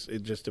 it just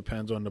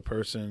depends on the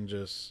person.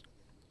 Just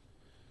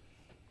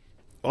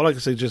all I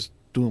can say, just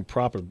doing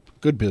proper,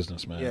 good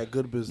business, man. Yeah,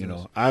 good business. You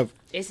know,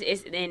 It's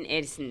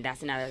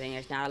that's another thing.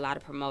 There's not a lot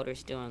of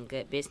promoters doing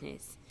good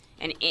business,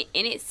 and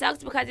it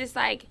sucks because it's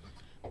like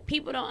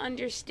people don't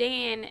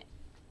understand.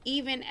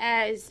 Even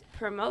as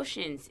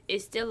promotions,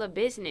 it's still a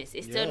business.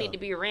 It still Yeah. need to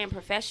be ran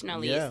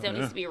professionally. Yeah. It still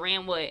needs to be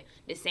ran with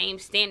the same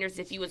standards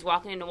if you was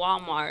walking into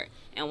Walmart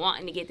and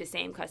wanting to get the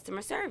same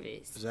customer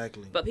service.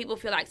 Exactly. But people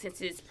feel like since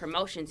it's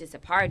promotions, it's a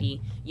party,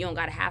 you don't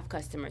got to have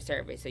customer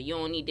service, or you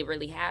don't need to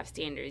really have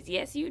standards.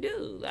 Yes, you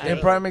do. Like, In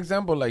prime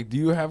example, like, do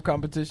you have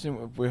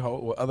competition with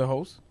other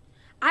hosts?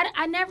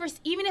 I never,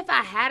 even if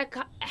I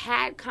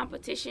had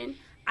competition,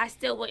 I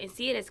still wouldn't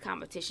see it as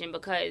competition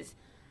because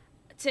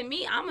to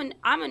me,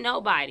 I'm a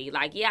nobody.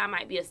 Like, yeah, I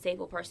might be a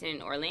staple person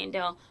in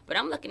Orlando, but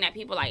I'm looking at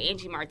people like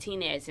Angie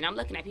Martinez and I'm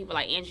looking at people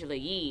like Angela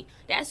Yee.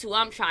 That's who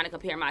I'm trying to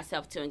compare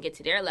myself to and get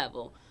to their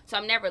level. So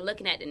I'm never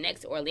looking at the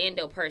next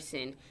Orlando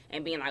person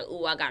and being like,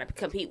 ooh, I got to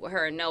compete with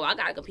her. No, I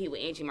got to compete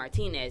with Angie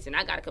Martinez, and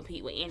I got to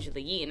compete with Angela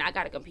Yee, and I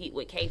got to compete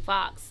with Kay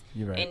Fox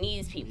You're right. and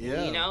these people,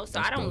 Yeah. you know? So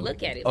I don't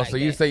look at it Oh, like so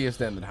you that. say you're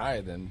standing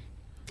higher then?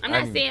 I'm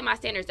not saying my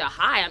standards are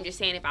high. I'm just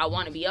saying if I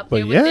want to be up But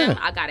there with yeah. them,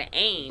 I got to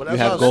aim. But You that's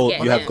have how- goals.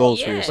 Look You at have them.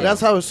 goals for Yeah. yourself. But that's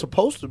how it's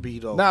supposed to be,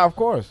 though. Nah, of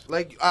course.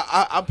 Like,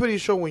 I'm pretty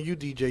sure when you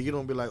DJ, you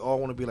don't be like, oh, I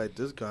want to be like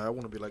this guy. I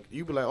want to be like,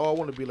 you be like, oh, I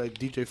want to be like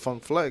DJ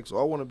Funk Flex, or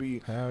I want to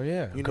be. Hell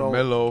yeah. You know,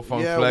 Camilo,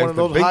 Funk yeah, Flex, one of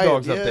the those big high-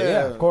 dogs up there. Yeah,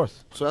 yeah. of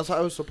course. So that's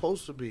how it's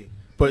supposed to be.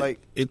 but like,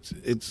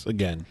 it's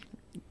again,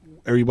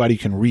 everybody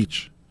can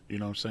reach. You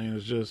know what I'm saying?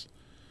 It's just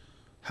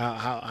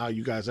how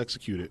you guys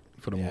execute it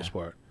for the Yeah. most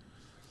part.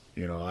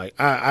 You know, like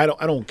I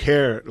don't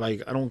care.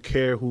 Like, I don't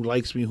care who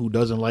likes me, who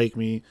doesn't like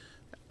me.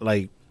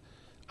 Like,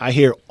 I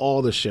hear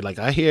all the shit. Like,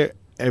 I hear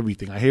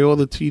everything. I hear all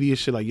the tedious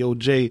shit. Like, yo,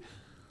 Jay,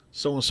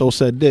 so and so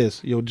said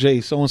this. Yo, Jay,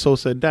 so and so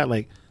said that.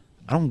 Like,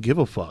 I don't give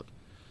a fuck.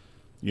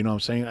 You know what I'm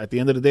saying? At the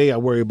end of the day, I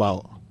worry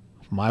about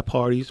my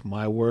parties,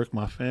 my work,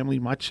 my family,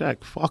 my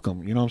check. Fuck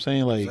them. You know what I'm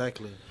saying? Like,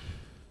 exactly.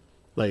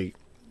 like,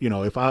 you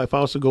know, if I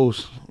was to go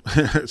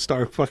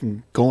start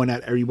fucking going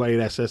at everybody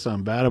that says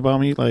something bad about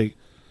me, like,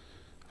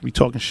 we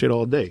talking shit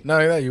all day. Not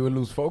only that, you would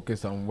lose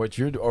focus on what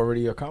you're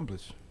already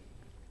accomplished.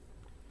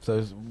 So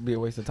it'd be a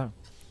waste of time.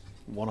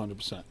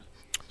 100%.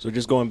 So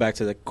just going back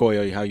to the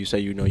Koya, how you say,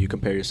 you know, you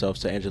compare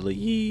yourselves to Angela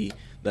Yee,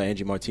 the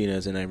Angie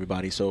Martinez, and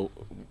everybody. So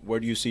where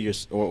do you see your,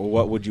 or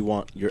what would you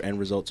want your end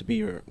result to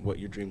be, or what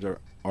your dreams are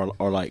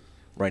like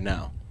right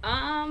now?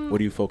 What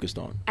are you focused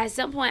on? At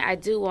some point, I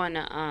do want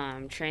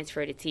to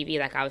transfer to TV,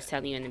 like I was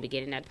telling you in the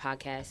beginning of the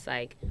podcast.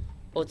 Like,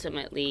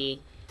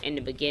 ultimately, in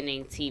the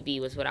beginning,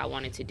 TV was what I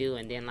wanted to do,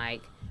 and then,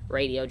 like,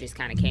 radio just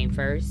kind of came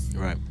first.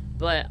 Right.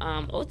 But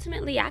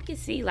ultimately, I could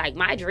see, like,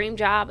 my dream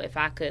job, if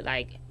I could,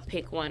 like,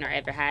 pick one or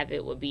ever have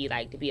it, would be,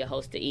 like, to be a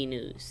host of E!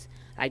 News.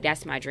 Like,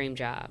 that's my dream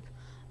job.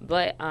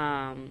 But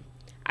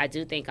I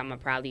do think I'm going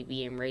to probably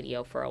be in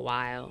radio for a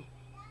while.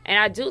 And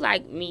I do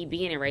like me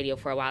being in radio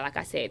for a while. Like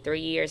I said,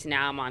 3 years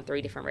now, I'm on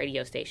 3 different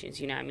radio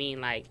stations. You know what I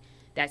mean? Like,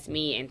 that's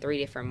me in 3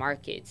 different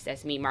markets.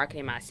 That's me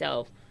marketing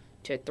myself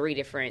to 3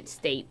 different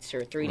states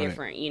or 3 Right.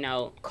 different, you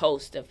know,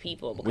 coast of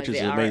people because Which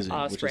is they amazing. are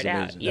all Which is spread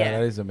out. amazing. Yeah.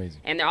 That is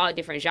amazing. And they're all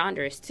different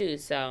genres, too.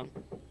 So,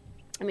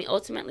 I mean,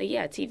 ultimately,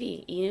 yeah,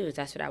 TV, E! News,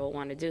 that's what I would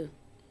want to do.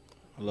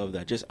 I love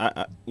that. Just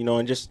I you know,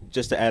 and just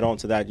to add on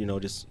to that, you know,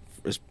 just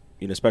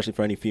you know, especially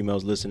for any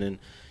females listening,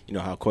 you know,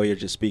 how Koya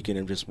just speaking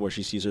and just where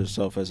she sees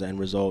herself as an end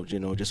result. You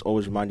know, just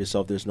always remind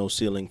yourself there's no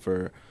ceiling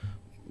for,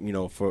 you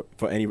know, for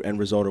any end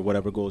result or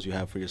whatever goals you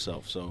have for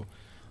yourself. So,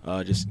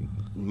 just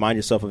remind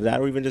yourself of that,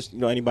 or even just, you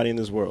know, anybody in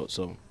this world.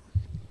 So,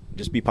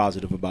 just be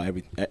positive about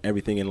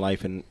everything in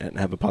life and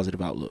have a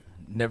positive outlook.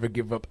 Never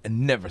give up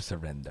and never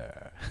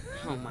surrender.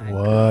 Oh my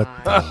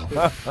What god.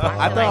 the fuck?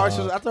 I thought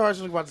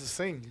Archie was about to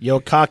sing. Yo,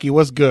 Cocky,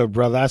 what's good,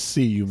 brother? I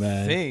see you,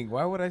 man. Sing.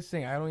 Why would I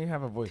sing? I don't even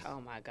have a voice.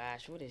 Oh my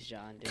gosh, what is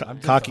John Co- doing?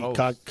 just Cocky, a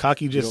host.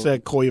 Cocky just You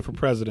said Koya for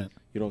president.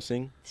 You don't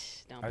sing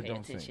Don't I pay don't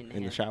attention to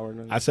in him. the shower?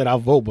 No? I said I'll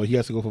vote, but he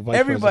has to go for vice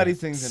Everybody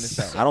president. sings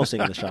in the shower. I don't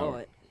sing in the shower.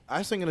 Lord.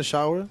 I sing in the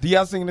shower. Do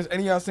y'all sing in this?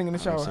 Any of y'all sing in the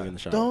I don't shower? sing in the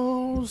shower.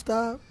 Don't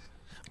stop,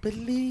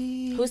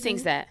 believe. Who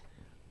sings that?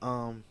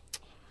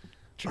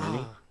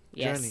 Journey.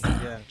 Yes. Journey.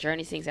 Yeah.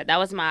 Journey sings that. That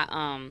was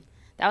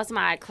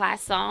my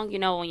class song. You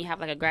know when you have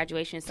like a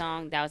graduation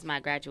song, that was my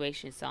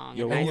graduation song.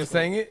 Yo, in when high And you school.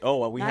 sang it? Oh,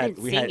 well, we I had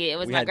didn't we sing had it. It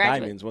was we my had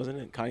graduate. Diamonds, wasn't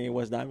it? Kanye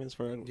West Diamonds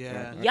for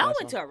Yeah. Y'all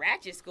went to a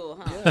ratchet school,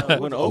 huh? Yeah,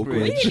 we went to Oak Oak We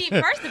Ridge. didn't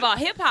even. First of all,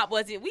 hip hop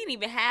wasn't. We didn't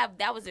even have.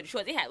 That was a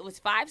choice. It was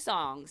 5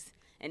 songs,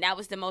 and that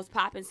was the most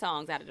popping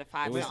songs out of the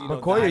 5 It was, songs. you know,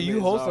 But Koya, you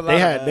Diamonds host a off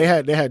lot of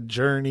of They had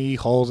Journey,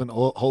 Halls and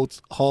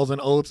Oates,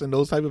 and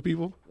those type of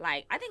people.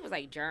 Like I think it was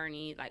like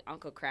Journey, like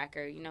Uncle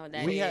Cracker. You know what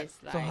that is. We had-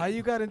 Like, So how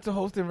you got into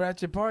hosting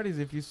ratchet parties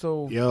if you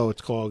so? Yo,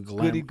 it's called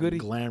Goody.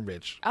 Glam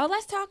Rich. Oh,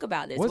 let's talk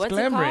about this. What's it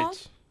Glam called?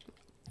 Rich?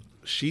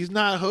 She's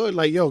not hood.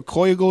 Like, yo,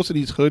 Koya goes to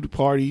these hood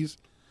parties,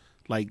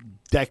 like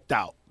decked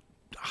out,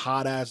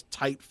 hot ass,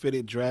 tight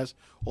fitted dress.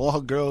 All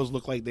her girls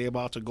look like they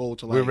about to go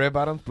to With like red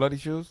bottoms, bloody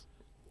shoes.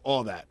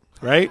 all that,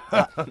 right?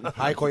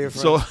 Hi, call your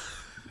friends.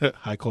 So,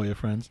 hi, Koya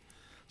friends.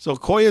 So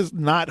Koya's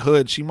not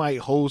hood. She might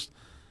host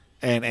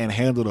and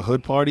handle the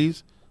hood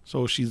parties.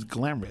 So she's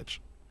glam rich.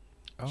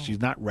 Oh. She's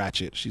not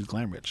ratchet. She's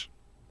glam rich.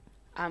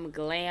 I'm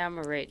glam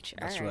rich.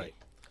 That's All right.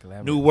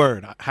 Glam New rich.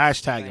 word.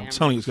 Hashtag. I'm Glam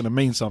telling you, it's gonna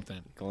mean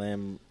something.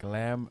 Glam.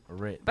 Glam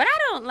rich. But I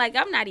don't like.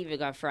 I'm not even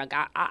gonna front.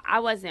 I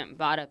wasn't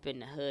brought up in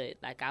the hood.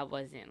 Like I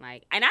wasn't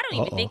like, and I don't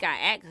even Uh-oh. think I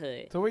act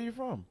hood. So where you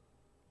from?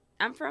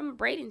 I'm from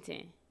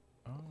Bradenton.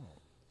 Oh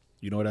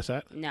You know where that's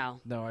at? No,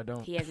 no, I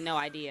don't. he has no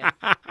idea.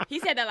 He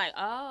said that like,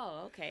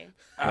 oh, okay.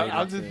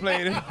 I'm just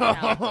playing it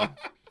off.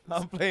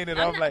 I'm playing it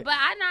off like. But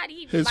I'm not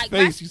even His like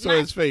face. You saw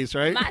his face,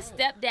 right? My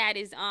stepdad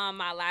is on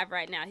my live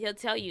right now. He'll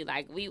tell you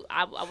like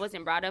I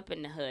wasn't brought up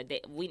in the hood. I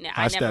never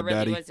really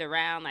stepdaddy. was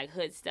around like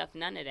hood stuff.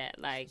 None of that.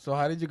 Like So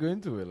how did you go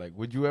into it? Like,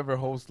 would you ever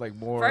host like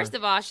more? first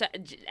of all,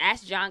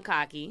 ask John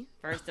Cocky.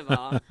 First of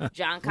all,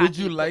 John Cocky. would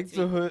you like puts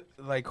to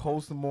me-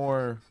 host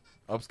more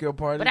upscale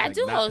parties? But I like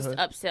do not host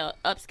hood?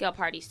 upscale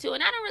parties too,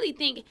 and I don't really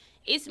think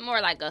it's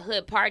more like a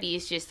hood party.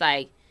 It's just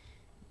like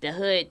the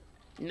hood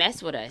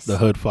mess with us. The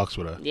hood fucks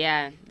with her.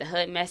 Yeah, the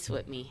hood mess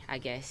with me. I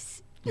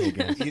guess.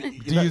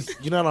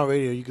 You're not on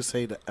radio. You can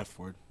say the F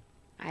word.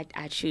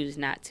 I choose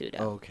not to though.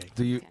 Oh, okay.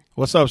 Do you?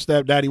 What's up,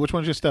 step daddy? Which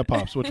one's your step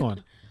pops? Which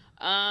one?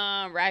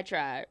 Right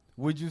Tribe.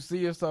 Would you see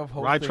yourself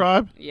hosting? Ride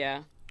Tribe.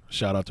 Yeah.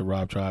 Shout out to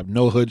Rob Tribe.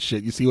 No hood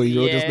shit. You see what you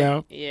did just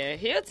now? Yeah,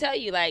 he'll tell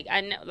you like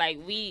I know, like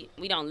we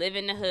don't live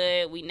in the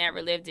hood. We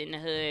never lived in the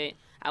hood.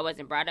 I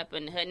wasn't brought up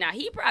in the hood. Now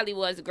he probably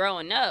was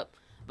growing up,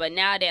 but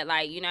now that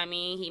like you know what I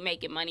mean, he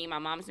making money. My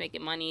mom's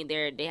making money.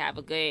 They have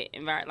a good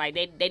environment.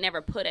 Like they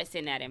never put us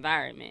in that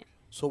environment.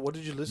 So what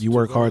did you listen? You to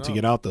work growing hard to up?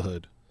 get out the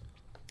hood.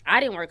 I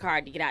didn't work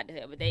hard to get out the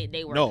hood, but they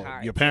worked No,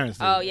 hard. your parents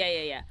did. Oh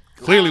yeah.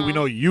 Clearly, we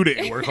know you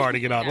didn't work hard to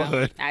get out the No,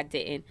 hood. I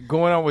didn't.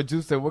 Going on what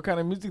you said, what kind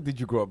of music did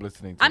you grow up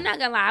listening to? I'm not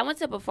gonna lie. I went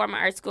to performing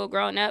arts school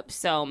growing up,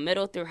 so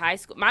middle through high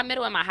school. My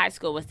middle and my high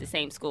school was the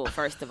same school.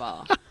 First of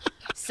all,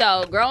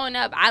 so growing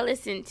up, I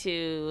listened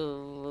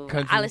to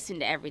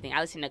everything.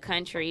 I listened to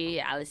country.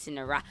 I listened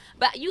to rock.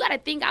 But you got to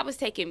think, I was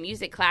taking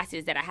music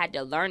classes that I had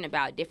to learn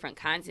about different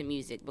kinds of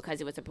music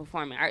because it was a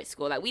performing arts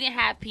school. Like we didn't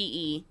have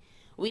PE.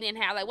 We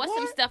didn't have what's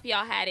some stuff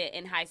y'all had it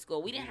in high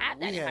school? We didn't have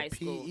that We in had high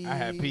school. PE. I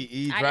had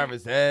PE, I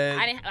driver's ed.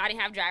 I didn't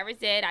have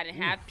driver's ed. I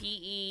didn't have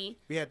PE.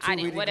 We had I two didn't-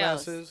 reading what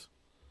else? classes.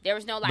 There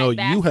was no like. No,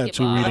 you had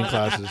two basketball. reading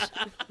classes.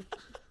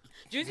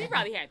 Juicy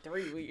probably had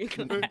 3 reading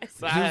classes.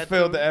 Juice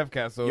failed the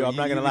FCAT, so Yo, I'm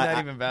not gonna you're lie,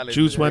 not even valid.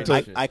 Juice went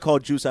to- I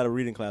called Juice out of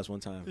reading class one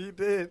time. He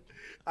did.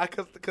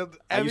 Cause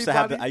I used to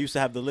have everybody. I used to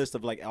have the list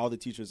of like all the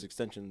teachers'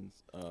 extensions.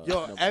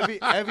 Yo, numbers.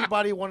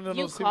 everybody wanted to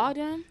know. You called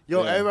him?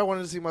 Yo, Yeah. everybody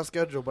wanted to see my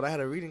schedule, but I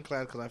had a reading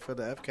class because I failed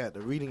the FCAT,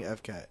 the reading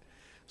FCAT.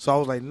 So I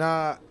was like,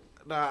 nah,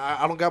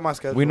 I don't got my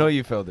schedule. We know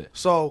you failed it.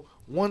 So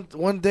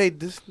one day,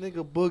 this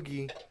nigga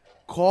Boogie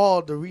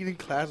called the reading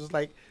class. Was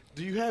like,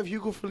 "Do you have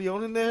Hugo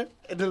Filion in there?"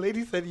 And the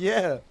lady said,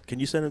 "Yeah." Can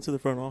you send him to the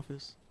front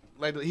office?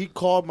 Like he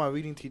called my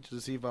reading teacher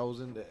to see if I was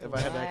in there, if I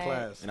had that Right.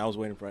 class. And I was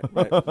waiting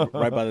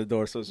right by the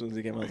door. So as soon as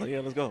he came, I was like, "Yeah,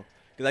 let's go."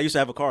 Because I used to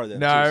have a car then.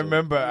 No, too, I so-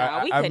 remember. No,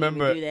 I, we I couldn't even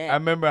remember. do that. I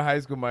remember high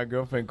school. My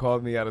girlfriend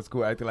called me out of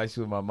school, acting like she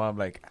was my mom.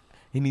 Like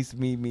he needs to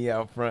meet me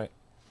out front.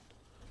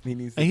 He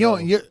needs to. And go.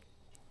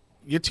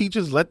 your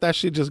teachers let that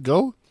shit just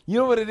go. You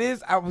know what it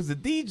is? I was a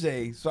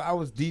DJ, so I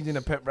was DJing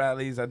the pep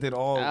rallies. I did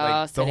all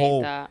like so the they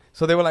whole. thought-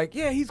 So they were like,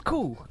 "Yeah, he's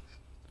cool,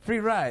 free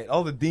ride."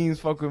 All the deans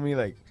fuck with me.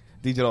 Like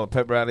DJ all the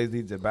pep rallies,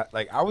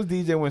 like I was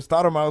DJing when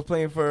Stardom. I was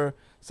playing for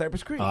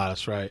Cypress Creek. Oh,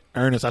 that's right.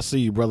 Ernest, I see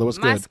you, brother. What's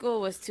My good?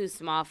 school was too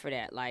small for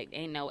that. Like,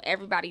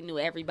 everybody knew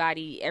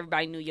everybody.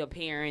 Everybody knew your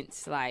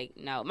parents. Like,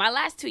 no. My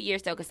last 2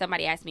 years, though, because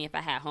somebody asked me if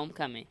I had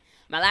homecoming.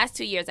 My last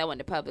 2 years, I went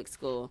to public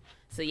school.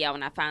 So, yeah,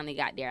 when I finally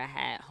got there, I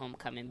had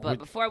homecoming. But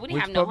before, we didn't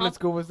Which have no public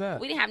school was that?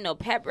 We didn't have no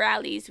pep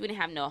rallies. We didn't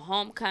have no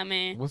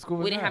homecoming. What school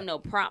was We didn't that? have no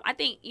prom. I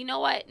think, you know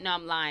what? No,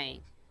 I'm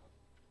lying.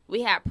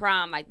 We had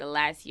prom, like, the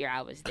last year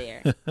I was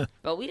there.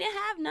 But we didn't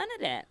have none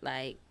of that.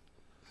 Like,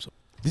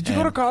 Did you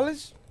go to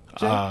college?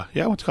 Jay?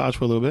 Yeah, I went to college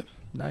for a little bit.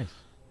 Nice.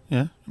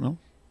 Yeah, You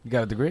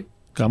got a degree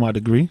got my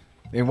degree,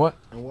 in what?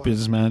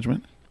 business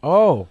management.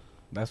 Oh,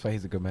 that's why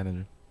he's a good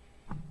manager.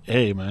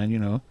 Hey, man,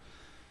 Juice,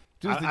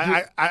 did you-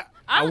 I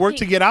don't work to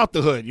think- get out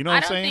the hood. You know I what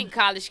I'm don't saying? think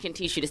college can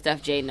teach you the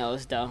stuff Jay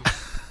knows, though.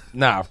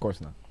 Nah, of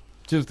course not.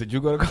 Juice, did you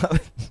go to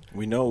college?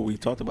 We know. We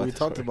talked about. We this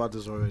talked already. about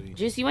this already.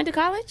 Juice, you went to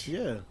college?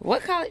 Yeah,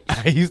 What college?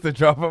 I used to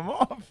drop him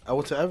off. I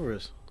went to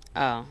Everest.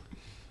 Oh.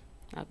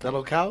 That Okay.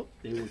 don't count.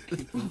 They would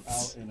kick me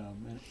out in a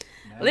minute.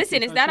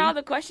 Listen, is that all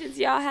the questions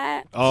y'all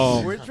had?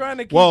 We're trying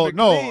to keep Well, it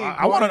no, clean,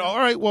 I want to. Corey. All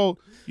right, well,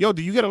 yo,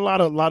 do you get a lot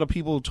of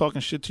people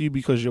talking shit to you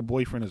because your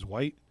boyfriend is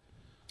white?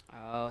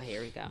 Oh,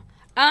 here we go.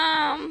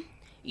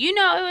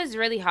 It was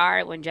really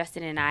hard when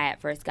Justin and I at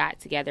first got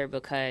together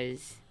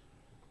because,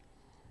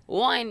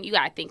 one, you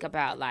got to think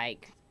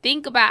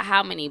about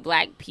how many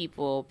black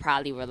people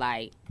probably were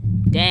like,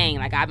 dang,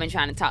 like I've been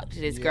trying to talk to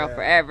this girl Yeah.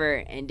 forever,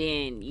 and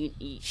then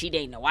she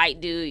dating a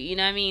white dude, you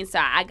know what I mean? So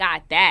I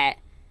got that,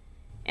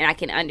 and I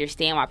can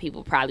understand why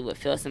people probably would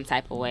feel some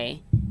type of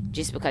way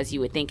just because you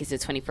would think it's the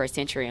 21st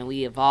century and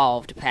we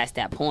evolved past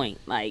that point.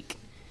 Like,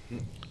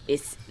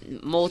 it's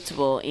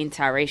multiple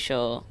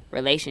interracial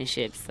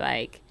relationships,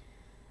 like,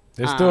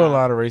 There's still a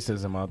lot of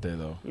racism out there,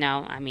 though.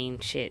 no, I mean,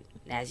 shit,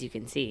 as you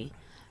can see.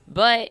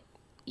 But,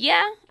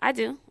 yeah, I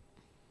do.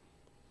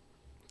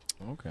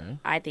 Okay.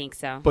 I think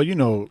so. But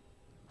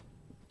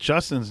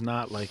Justin's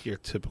not like your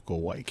typical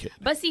white kid.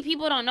 But see,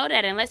 people don't know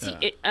that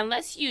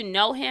unless you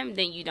know him,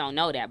 then you don't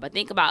know that. But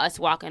think about us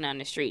walking on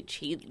the street.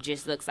 He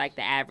just looks like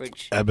the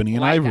average Ebony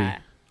and white Ivory. guy.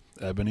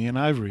 Ebony and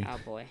Ivory. Oh,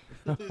 boy.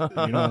 You know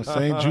what I'm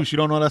saying? Juice, you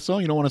don't know that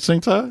song? You don't want to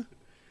sing to her?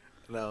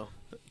 No.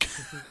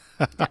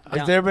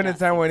 Has there been a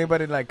time where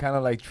anybody like kind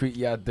of like treat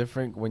y'all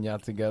different when y'all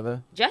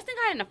together? Justin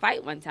got in a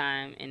fight one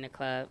time in the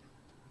club.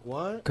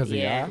 What? Cause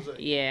Yeah, of y'all?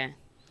 yeah.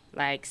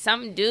 Like,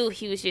 some dude,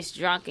 he was just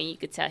drunk, and you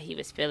could tell he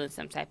was feeling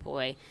some type of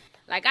way.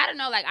 Like, I don't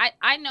know. Like,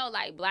 I know,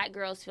 like, black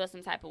girls feel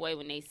some type of way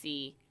when they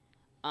see,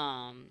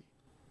 and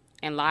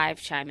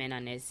Live chime in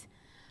on this.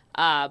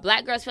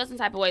 Black girls feel some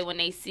type of way when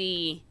they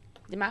see.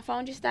 Did my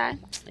phone just die?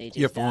 It just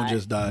Your phone died.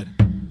 just died.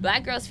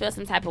 Black girls feel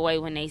some type of way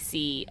when they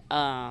see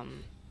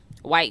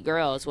white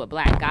girls with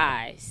black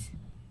guys.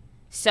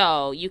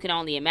 So you can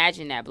only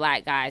imagine that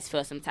black guys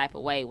feel some type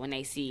of way when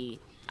they see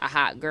a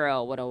hot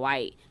girl with a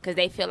white, because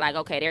they feel like,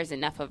 okay, there's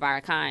enough of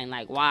our kind.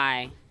 Like,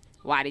 why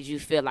did you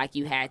feel like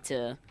you had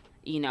to,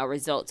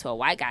 resort to a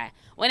white guy?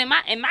 When in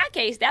my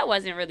case, that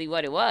wasn't really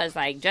what it was.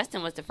 Like,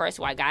 Justin was the first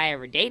white guy I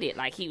ever dated.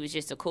 Like, he was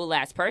just a cool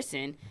ass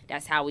person.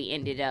 That's how we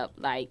ended up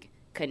like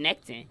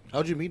connecting.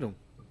 How'd you meet him?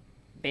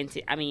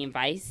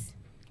 Vice.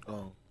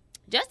 Oh.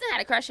 Justin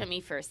had a crush on me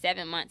for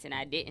 7 months, and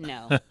I didn't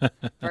know.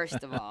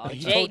 First of all, He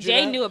Jay told you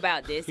that? knew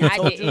about this. He I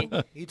told didn't.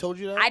 you? He told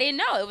you that? I didn't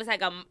know. It was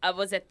like it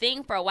was a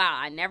thing for a while.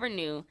 I never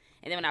knew,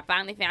 and then when I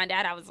finally found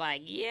out, I was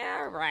like,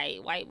 "Yeah,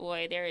 right, white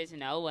boy. There is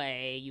no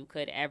way you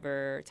could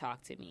ever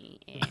talk to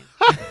me." And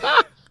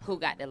who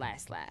got the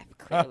last laugh?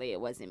 Clearly, it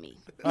wasn't me.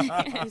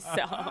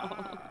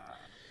 So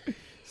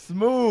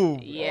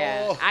Smooth.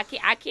 yeah, Oh. I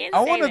can't.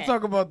 I say want to that.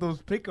 talk about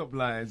those pickup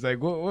lines. Like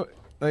what?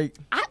 Like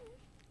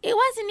It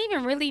wasn't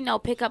even really no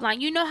pickup line.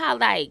 You know how,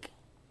 like,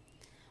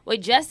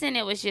 with Justin,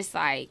 it was just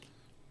like,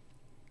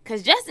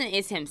 because Justin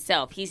is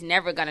himself. He's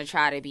never going to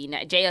try to be,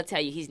 Jay will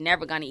tell you, he's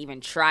never going to even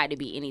try to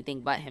be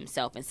anything but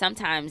himself. And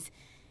sometimes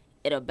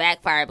it'll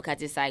backfire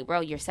because it's like,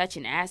 bro, you're such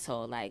an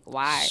asshole. Like,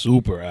 why?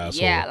 Super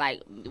asshole. Yeah,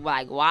 like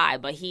why?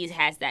 But he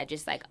has that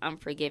just like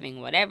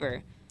unforgiving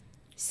whatever.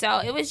 So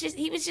he was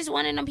just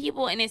one of them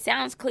people, and it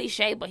sounds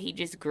cliche, but he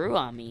just grew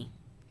on me.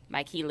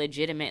 Like, he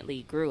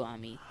legitimately grew on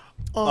me.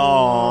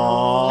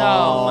 Oh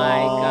my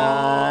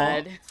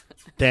God.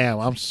 Damn,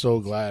 I'm so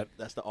glad.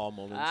 That's the all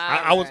moments.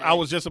 I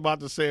was just about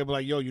to say, but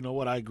like, yo, you know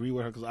what? I agree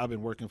with her because I've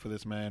been working for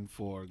this man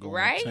for going on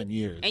Right? 10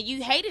 years. And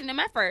you hated him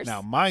at first.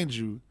 Now, mind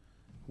you,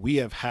 we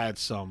have had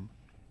some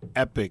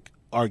epic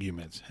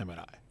arguments, him and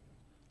I.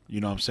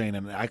 You know what I'm saying?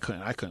 And I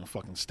couldn't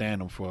fucking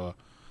stand him for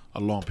a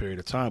long period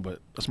of time. But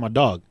that's my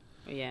dog.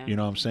 Yeah. You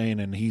know what I'm saying?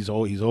 And he's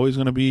always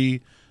going to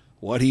be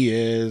what he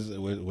is,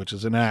 which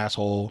is an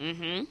asshole.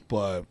 Mm-hmm.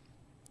 But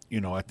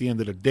at the end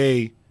of the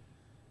day,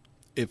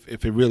 if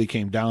it really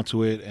came down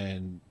to it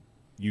and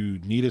you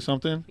needed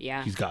something,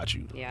 Yeah. he's got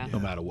you. Yeah. No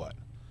matter what.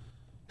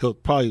 He'll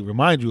probably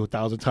remind you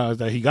 1,000 times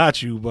that he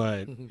got you,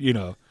 but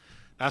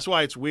that's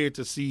why it's weird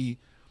to see,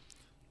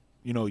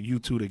 you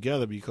two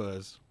together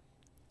because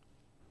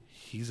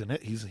he's an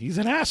asshole. He He's is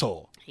an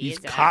asshole. He's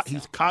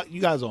cock.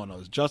 You guys all know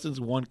this. Justin's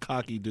one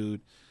cocky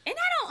dude. And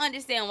I don't don't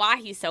understand why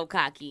he's so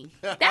cocky.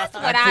 That's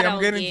what Actually, I don't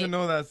I'm getting get. to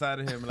know that side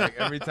of him. Like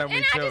every time we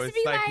And I chill, just it's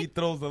be like he like-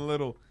 throws a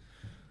little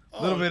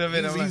bit of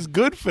it. I'm He's like,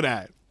 good for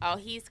that. Oh,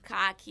 he's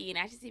cocky, and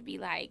I just be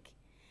like,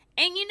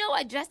 and you know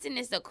what? Justin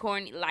is a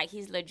corny. Like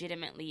he's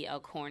legitimately a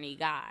corny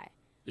guy.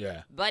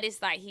 Yeah. But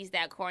it's like he's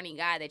that corny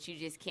guy that you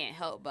just can't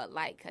help but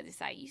like, because it's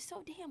like, you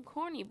so damn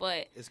corny.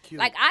 But It's cute.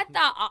 like, I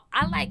thought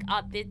I like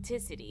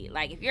authenticity.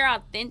 Like, if you're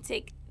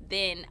authentic,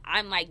 then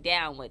I'm like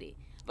down with it.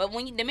 But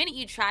the minute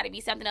you try to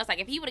be something else, like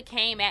if he would have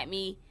came at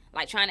me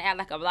like trying to act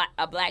like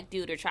a black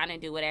dude or trying to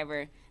do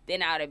whatever,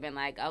 then I would have been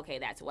like, okay,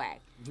 that's whack.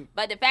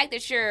 But the fact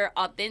that you're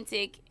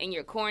authentic and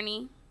you're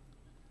corny,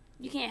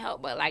 you can't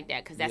help but like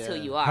that because that's who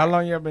Yeah. you are. how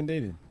long you have been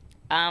dating?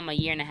 A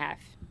year and a half.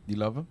 You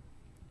love him?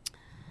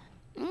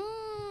 Mm.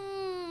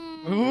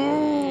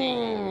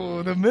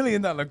 Ooh, the $1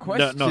 million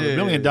question. No, the $1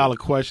 million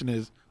question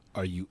is: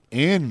 are you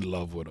in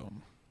love with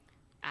him?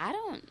 I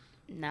don't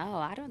know.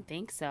 I don't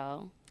think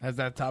so. Has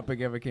that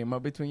topic ever came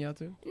up between y'all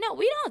two? No,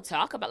 we don't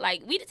talk about,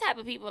 like, we the type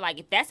of people, like,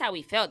 if that's how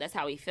we felt, that's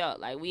how we felt.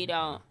 Like, we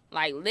don't,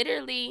 like,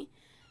 literally,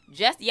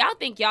 just, y'all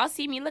think y'all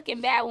see me looking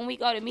bad when we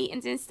go to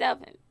meetings and stuff.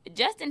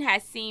 Justin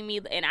has seen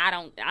me, and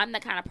I'm the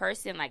kind of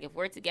person, like, if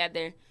we're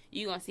together,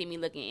 you gonna see me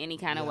looking any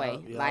kind of way.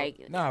 Yeah.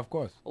 Like, Nah, of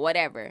course.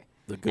 whatever.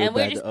 The good, And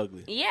we're bad, just- the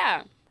ugly.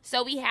 Yeah.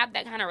 So we have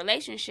that kind of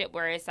relationship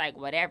where it's like,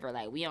 whatever.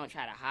 Like, we don't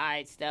try to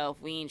hide stuff.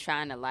 We ain't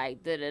trying to,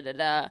 like,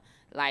 da-da-da-da.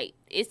 Like,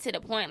 it's to the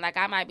point, like,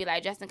 I might be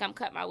like, Justin, come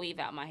cut my weave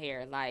out my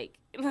hair. Like,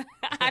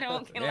 I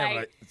don't, Yeah,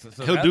 like...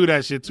 so He'll do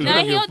that shit too. No, He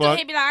don't give a he'll do. fuck.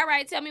 He'll be like, all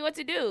right, tell me what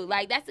to do.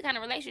 Like, that's the kind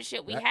of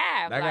relationship we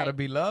have. That like, gotta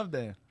be love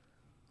then.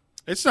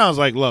 It sounds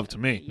like love to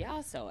me.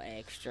 y'all so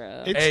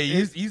extra. It's- Hey,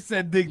 you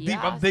said dig deep.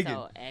 Y'all I'm digging.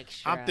 so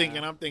extra. I'm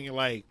thinking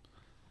like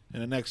in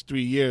the next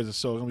 3 years or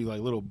so, it's gonna be like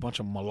a little bunch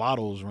of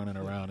mulattoes running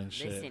around and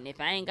shit. Listen, if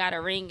I ain't got a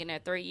ring in the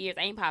 3 years,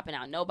 I ain't popping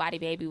out nobody,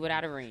 baby,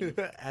 without a ring.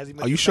 Has he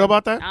met Are you your sure family?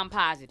 about that? I'm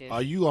positive.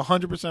 Are you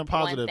 100%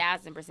 positive?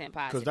 1,000% Because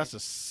positive. that's the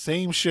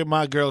same shit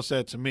my girl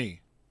said to me.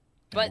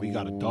 But- We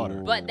got a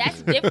daughter. But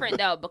that's different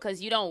though,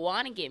 because you don't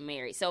want to get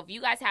married. So if you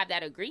guys have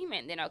that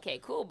agreement, then okay,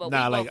 cool. But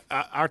Nah, we like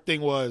our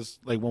thing was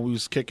like when we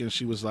was kicking,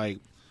 she was like,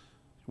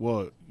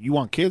 "Well, you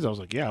want kids?" I was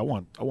like, "Yeah, I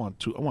want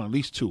two. I want at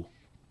least two."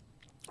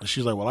 And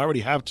she's like, "Well, I already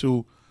have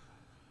two.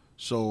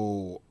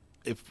 So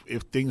if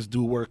things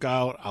do work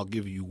out, I'll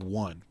give you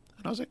one."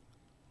 And I was like,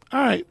 "All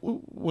right,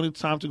 when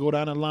it's time to go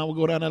down that line, we'll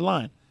go down that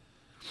line."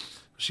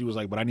 She was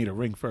like, "But I need a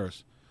ring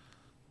first."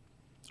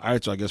 All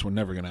right, so I guess we're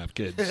never gonna have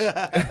kids.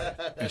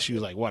 And she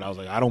was like, "What?" I was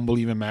like, "I don't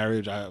believe in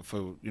marriage. I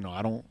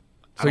don't."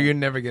 So you're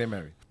never getting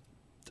married.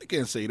 I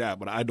can't say that,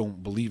 but I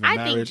don't believe in I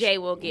marriage. think Jay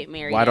will get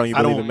married. Why don't you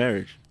I believe don't- in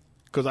marriage?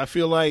 Because I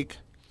feel like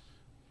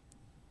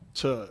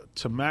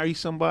to marry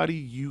somebody,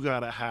 you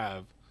gotta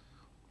have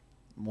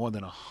more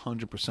than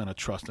 100% of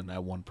trust in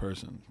that one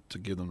person to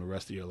give them the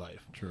rest of your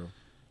life. True.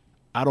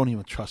 I don't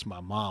even trust my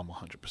mom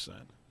 100%.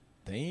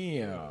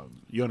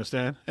 Damn. You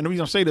understand? And the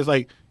reason I'm saying this,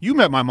 like, you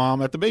met my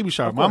mom at the baby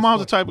shower. Of My course,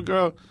 mom's of the type of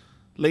girl,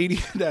 lady,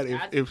 that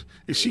if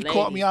she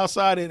caught me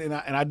outside and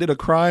I did a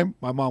crime,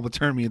 my mom would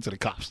turn me into the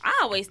cops. I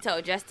always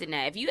told Justin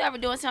that if you ever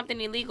doing something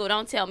illegal,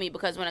 don't tell me,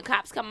 because when the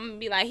cops come, I'm gonna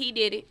be like, he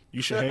did it.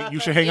 You should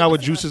hang out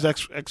with Juice's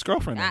ex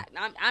girlfriend.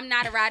 I'm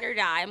not a ride or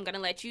die. I'm gonna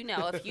let you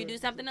know if you do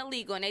something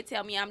illegal and they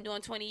tell me I'm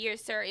doing 20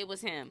 years, sir, it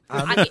was him.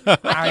 I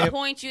can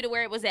point you to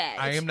where it was at.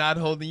 I am not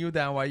holding you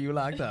down while you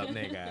locked up,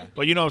 nigga.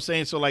 But you know what I'm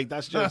saying? So like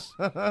that's just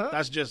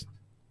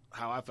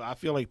how I feel. I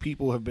feel like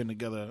people have been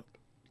together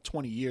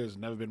 20 years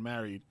and never been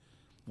married.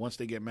 Once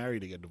they get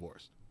married, they get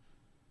divorced.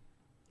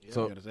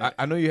 So You understand?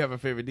 I know you have a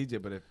favorite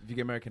DJ, but if you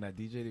get married, can I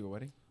DJ to your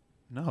wedding?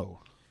 No.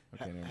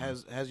 Okay, never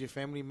mind. Has your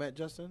family met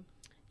Justin?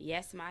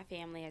 Yes, my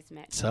family has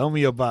met. Tell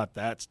me about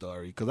that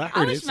story because I I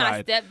heard wish his my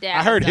side. stepdad.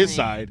 I heard was his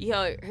on side.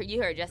 here.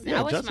 You heard Justin. Yeah,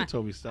 I wish Justin my,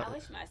 told me stuff. I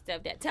wish my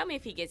stepdad. Tell me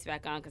if he gets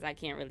back on because I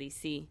can't really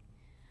see.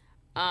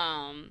 Do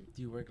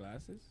you wear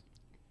glasses?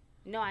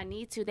 No, I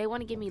need to. They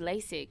want to give me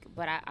LASIK,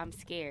 but I'm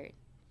scared.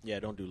 Yeah,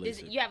 don't do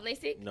Is, LASIK. you have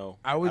LASIK? No,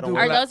 I would don't do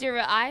wear Are Gla- those your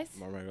real eyes?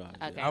 my right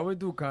eye. Okay. I would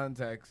do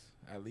contacts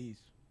at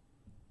least.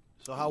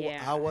 So how Yeah,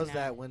 how was I know.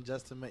 that when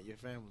Justin met your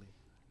family?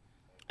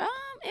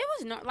 It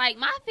was not like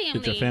my family.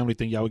 Did your family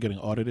think y'all were getting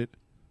audited?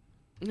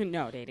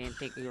 No, they didn't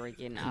think we were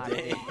getting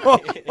audited.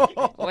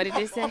 What did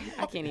they say?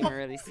 I can't even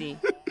really see.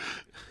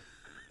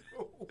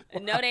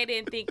 No, they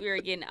didn't think we were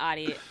getting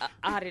audited.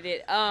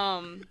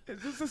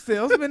 Is this a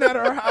salesman at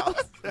our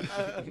house?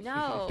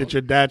 No. Did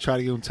your dad try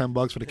to give him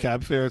 $10 for the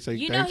cab fare and say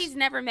You know thanks? he's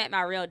never met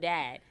my real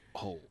dad.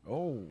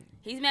 Oh.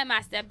 He's met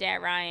my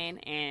stepdad Ryan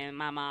and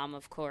my mom,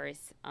 of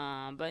course.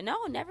 But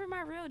no, never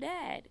my real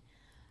dad.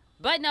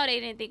 But no, they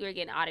didn't think we were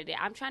getting audited.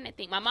 I'm trying to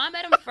think. My mom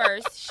met him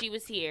first. She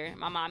was here.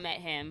 My mom met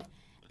him,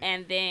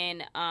 and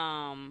then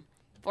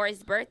for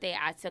his birthday,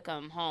 I took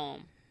him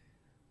home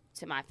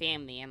to my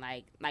family. And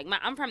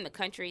I'm from the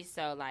country,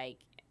 so like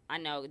I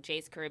know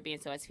Jay's Caribbean,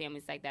 so his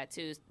family's like that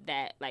too.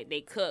 That like they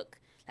cook.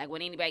 Like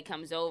when anybody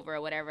comes over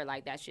or whatever,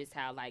 like that's just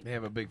how like They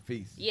have a big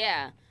feast.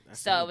 yeah.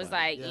 That's So it was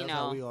everybody. like Yeah, you that's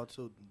how know. we all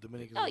too.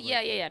 Dominicans. Oh is yeah,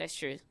 like yeah, that's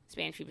true.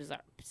 Spanish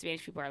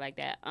people are like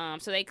that.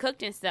 So they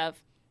cooked and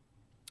stuff,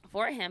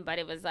 for him, but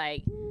it was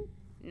like,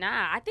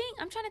 nah.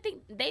 I'm trying to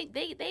think.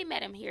 They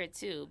met him here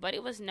too, but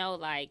it was no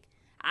like.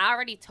 I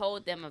already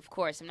told them, of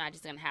course, I'm not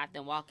just gonna have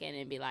them walk in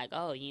and be like,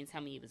 "Oh, you didn't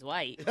tell me he was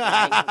white."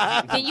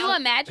 Like, can you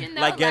imagine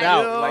though? Like Get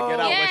Out, like Get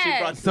Out when she Yeah.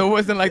 brought. So it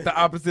wasn't like the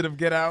opposite of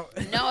Get Out.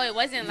 No, it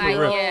wasn't like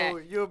real. yeah.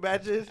 You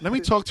imagine? Let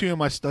me talk to you in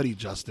my study,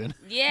 Justin.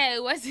 Yeah,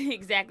 it wasn't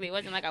exactly. It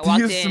wasn't like I Do walked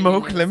you in. and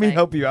smoke? it was Let me like-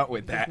 help you out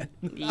with that.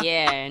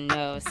 Yeah,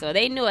 no. So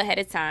they knew ahead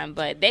of time,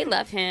 but they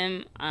love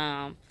him.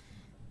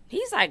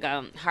 He's like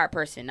a hard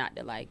person not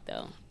to like,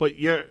 though. But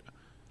your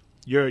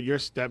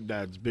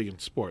stepdad's big in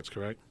sports,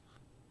 correct?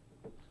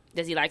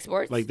 Does he like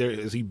sports? Like,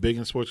 is he big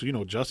in sports? You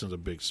know, Justin's a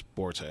big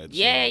sports head. So.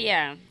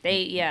 Yeah.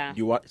 Yeah.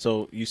 You watch?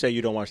 So you say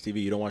you don't watch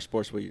TV? You don't watch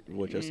sports?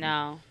 What Justin?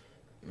 No.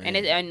 Man. And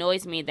it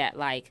annoys me that,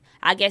 like,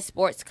 I guess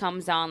sports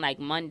comes on, like,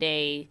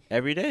 Monday.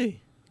 Every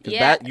day. 'Cause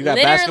Yeah, you got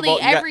literally basketball.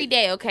 every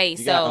day. Okay, You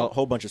so got a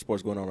whole bunch of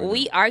sports going on right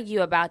we now.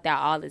 argue about that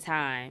all the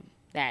time.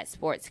 That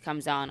sports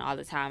comes on all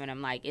the time, and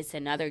I'm like, it's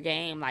another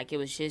game. Like, it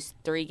was just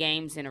 3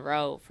 games in a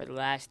row for the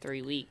last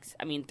 3 weeks.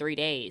 I mean, 3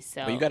 days.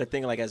 So But you got to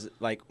think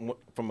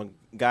from a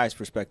guy's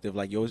perspective,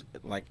 like yours,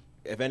 like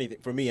if anything,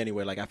 for me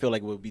anyway, like I feel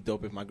like it would be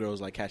dope if my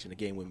girl's like catching the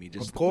game with me.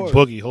 Just Of course.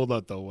 Boogie, hold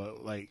up though.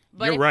 Like,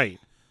 But you're if- right,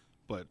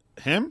 but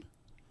him,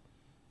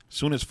 as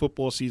soon as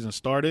football season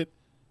started,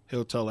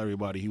 he'll tell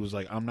everybody he was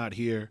like, "I'm not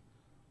here."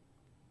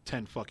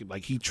 10 fucking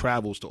like he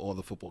travels to all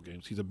the football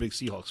games. He's a big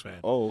Seahawks fan.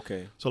 Oh,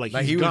 okay. So like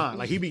Like, he's he was- gone.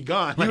 Like he be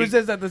gone. He Like, was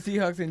just at the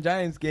Seahawks and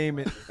Giants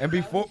game, and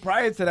before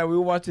prior to that, we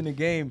were watching the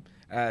game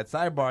at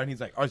Sidebar, and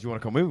he's like, "Oh, you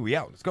want to come with me? We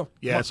out. Let's go." Come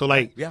yeah. on. So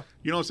like Yeah.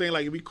 you know what I'm saying?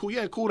 Like it'd be cool.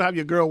 Yeah, cool to have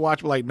your girl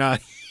watch, but like nah,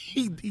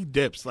 he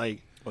dips.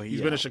 Like Oh, he's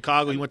yeah. been to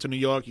Chicago. He went to New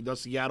York. He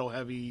does Seattle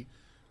heavy.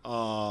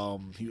 I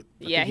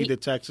think he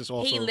did Texas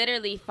also. He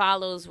literally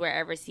follows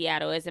wherever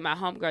Seattle is. And my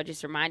homegirl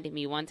just reminded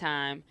me one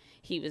time,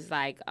 he was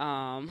like,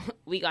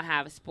 we gonna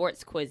have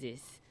sports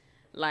quizzes.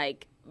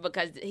 Like,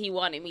 because he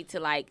wanted me to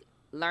like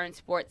learn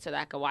sports so that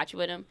I could watch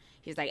with him.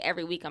 He was like,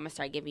 every week I'm gonna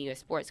start giving you a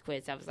sports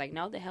quiz. I was like,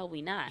 no, the hell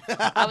we not.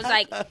 I was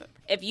like,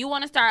 if you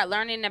want to start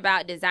learning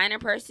about designer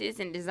purses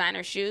and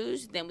designer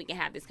shoes, then we can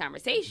have this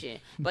conversation.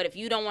 But if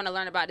you don't want to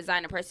learn about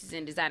designer purses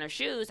and designer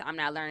shoes, I'm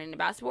not learning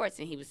about sports.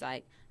 And he was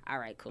like, all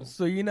right, cool.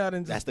 So you're not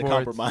into That's the sports.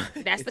 compromise.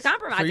 That's the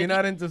compromise. So you're If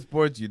not into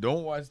sports. You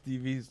don't watch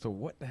TV. So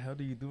what the hell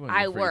do you do on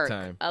I your free work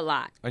time? a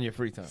lot. On your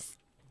free time.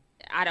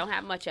 I don't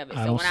have much of it.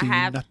 I So don't when see I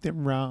have,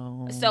 nothing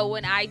wrong. so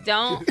when I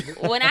don't,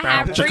 when I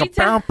have free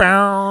time,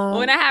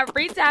 when I have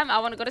free time, I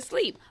want to go to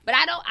sleep. But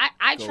I don't.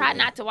 I Go try to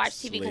not to watch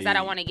TV because I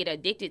don't sleep. want to get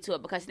addicted to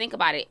it. Because think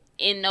about it,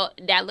 in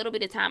that little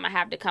bit of time I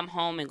have to come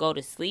home and go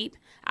to sleep,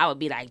 I would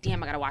be like,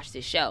 damn, I gotta watch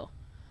this show.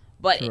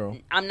 But True.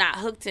 I'm not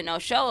hooked to no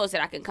shows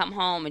that I can come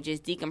home and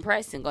just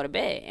decompress and go to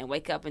bed and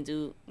wake up and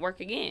do work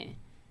again.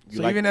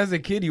 So like- even as a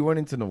kid, you weren't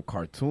into no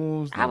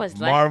cartoons, I no was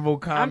like- Marvel I'm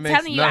comics.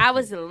 telling you, I nothing.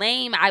 was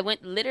lame. I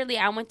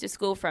went to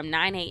school from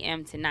 9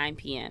 a.m. to 9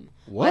 p.m.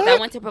 What? Because I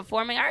went to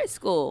performing arts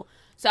school.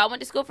 So I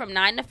went to school from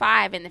 9 to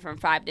 5, and then from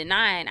 5 to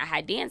 9, I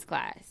had dance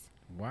class.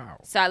 Wow.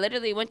 So I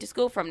literally went to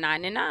school from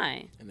 9 to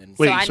 9. And then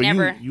Wait, so I so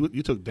never-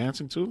 you took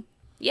dancing too?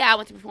 Yeah, I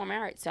went to performing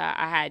arts. So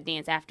I had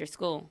dance after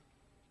school.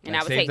 And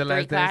Like I would Save take the 3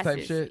 Last Dance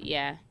classes. type shit?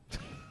 Yeah.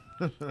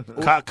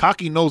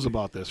 Cocky knows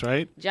about this,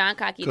 right? John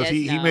Cocky Because does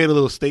he know. made a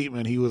little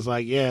statement. He was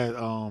like,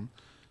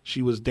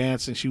 she was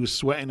dancing. She was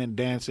sweating and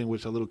dancing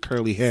with a little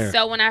curly hair.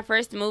 So when I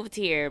first moved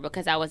here,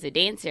 because I was a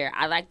dancer,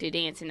 I liked to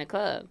dance in the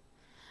club.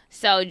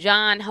 So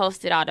John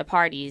hosted all the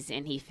parties,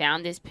 and he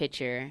found this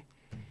picture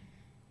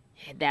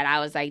that I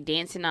was like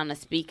dancing on a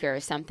speaker or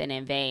something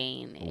in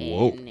vain.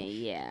 Whoa. And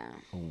yeah,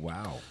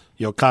 Wow.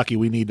 Yo, Cocky,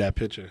 we need that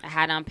picture. I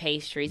had on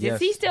pastries. Yes. Is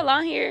he still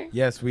on here?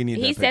 Yes, we need.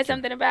 He that said picture.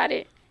 something about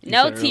it. He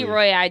No, said T. earlier.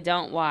 Roy, I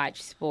don't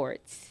watch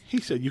sports. He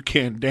said you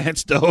can't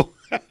dance though.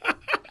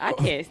 I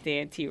can't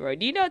stand T. Roy.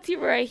 Do you know T.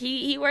 Roy?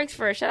 He works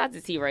for. Shout out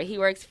to T. Roy. He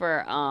works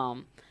for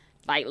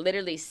like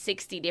literally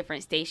 60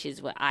 different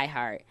stations with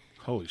iHeart.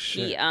 Holy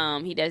shit!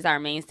 He does our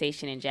main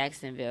station in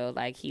Jacksonville.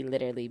 Like he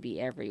literally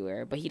be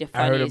everywhere. But he the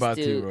I heard funniest about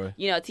dude. T-Roy.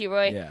 You know T.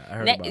 Roy? Yeah, I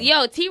heard about him.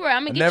 Yo, T. Roy,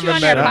 I'm gonna I get you never on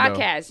your met him, though.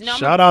 podcast. No,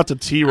 Shout out to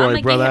T. I'm Roy, gonna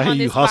get brother. him I on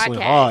hear you this hustling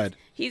podcast. hard.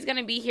 He's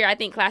gonna be here. I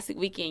think Classic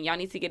Weekend. Y'all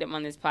need to get him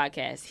on this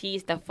podcast.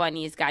 He's the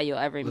funniest guy you'll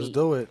ever Let's meet.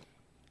 do it.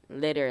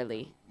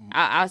 Literally,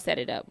 I'll set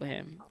it up with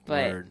him.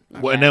 But Word.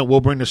 Well, and then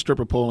we'll bring the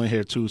stripper pole in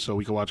here too, so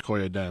we can watch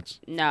Koya dance.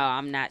 no,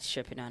 I'm not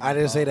stripping on. I him.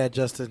 didn't say that,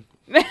 Justin.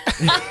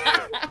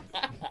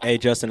 Hey,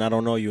 Justin, I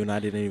don't know you, and I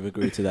didn't even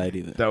agree to that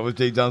either. That was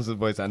Jay Johnson's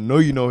voice. I know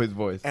you know his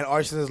voice. And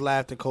arsonist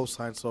laughed and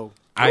co-signed, so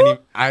I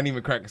didn't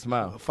even crack a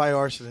smile. fire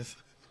arsonist.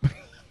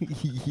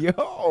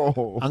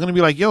 Yo. I'm gonna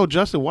be like, yo,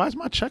 Justin, why is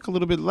my check a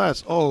little bit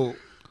less? Oh,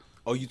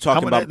 Oh, you how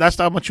talking much, about? that's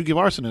how much you give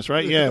arsonist,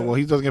 right? Yeah. Well,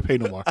 he doesn't get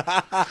paid no more.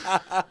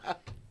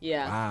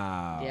 Yeah,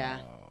 Wow. yeah,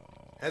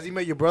 Has he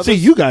met your brother? See,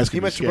 you guys He can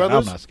be met your scared. I'm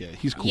brothers? not scared.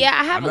 He's cool. yeah.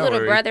 I have I'm a not little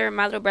worried. brother.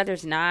 My little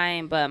brother's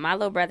 9, but my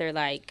little brother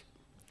like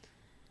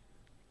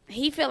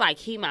he feel like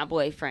he my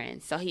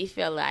boyfriend, so he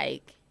feel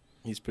like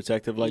He's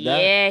protective like that.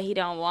 yeah, he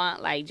don't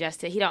want like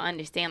Justin. He don't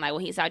understand. Like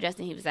when he saw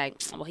Justin, he was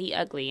like, "Well, he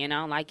ugly, and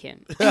I don't like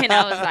him." And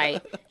I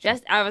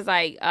was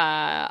like,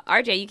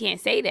 RJ, you can't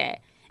say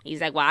that.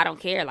 He's like, well, I don't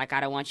care. Like, I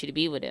don't want you to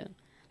be with him.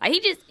 Like, he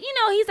just,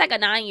 he's like a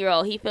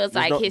 9-year-old. He feels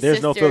like his there's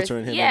sister. no filter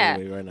in him yeah.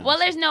 anyway right now. Well,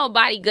 there's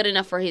nobody good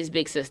enough for his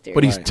big sister.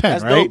 But he's Right. 10,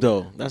 That's right? dope,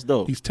 though. That's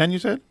dope. He's 10, you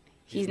said?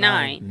 He's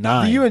 9.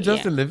 9. Do you and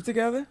Justin live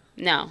together?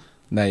 No.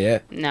 Not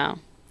yet. No.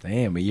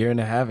 Damn, a year and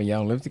a half and y'all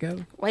don't live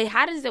together? Wait,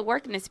 how does it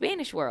work in the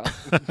Spanish world?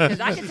 Because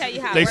I can tell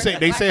you how They it works say in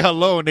they black- say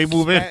hello and they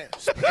move in.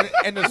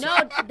 And the, No,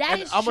 that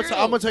is I'm true.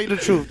 gonna tell you the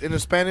truth. In the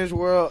Spanish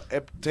world,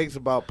 it takes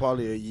about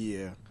probably a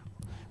year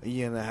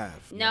and a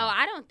half. No,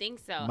 I don't think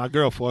so. My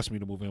girl forced me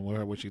to move in with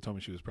her when she told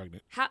me she was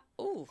pregnant. How?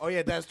 Ooh. Oh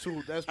yeah, that's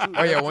true. That's true.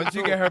 Oh, yeah, That's once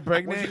you true. get her Once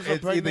pregnant, you it's get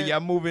either pregnant- y'all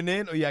moving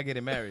in or y'all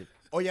getting married.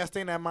 Oh yeah,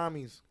 staying at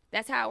mommy's.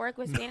 That's how it works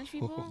with Spanish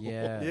people?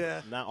 Yeah.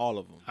 Yeah. Not all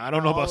of them. I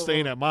don't know All about of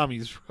staying them. at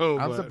mommy's, bro.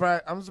 I'm but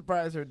surprised. I'm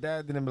surprised her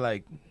dad didn't be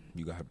like,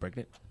 "You got her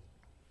pregnant?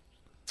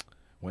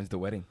 When's the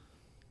wedding?"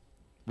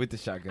 With the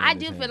shotgun. I in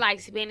his do feel hand. like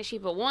Spanish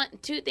people.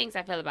 Two things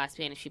I feel about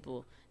Spanish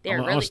people. They're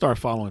I'm really. gonna start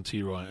following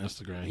T-Roy on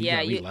Instagram. He Yeah,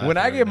 got me you- laughing When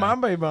I right get now.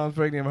 my baby mom's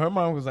pregnant, her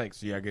mom was like,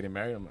 "So y'all getting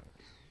married?" I'm like,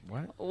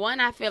 "What?" One,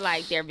 I feel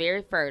like they're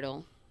very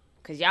fertile,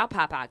 cause y'all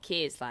pop out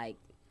kids like,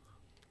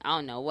 I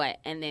don't know what.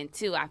 And then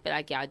two, I feel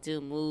like y'all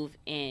do move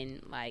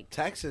in like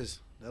Taxes.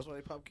 That's why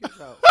they pop kids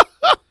out.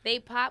 they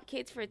pop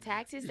kids for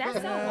taxes. That's so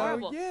Hell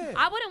horrible. yeah.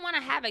 I wouldn't want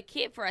to have a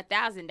kid for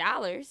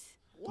 $1,000.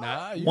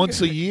 Nah, you Once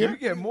get, a year? You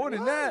get more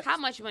than that. How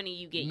much money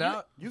you get?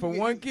 Nah, you for get-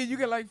 one kid, you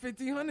get like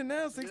 $1,500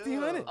 now,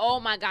 $1,600. Oh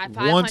my God,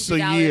 Once a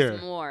 $500 year.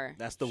 more.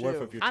 That's the Chill.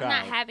 worth of your I'm child.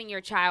 not having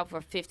your child for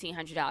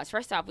 $1,500.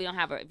 First off, we don't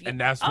have a. If you, And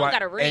that's I don't why.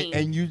 got a ring.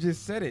 And you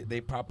just said it. They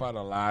pop out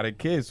a lot of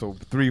kids. So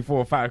 3,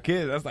 4, 5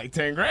 kids. That's like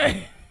 10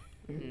 grand.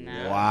 no. I mean,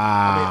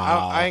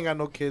 Wow. I ain't got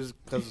no kids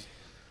because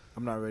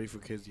I'm not ready for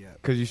kids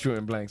yet. Because you're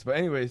shooting blanks. But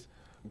anyways,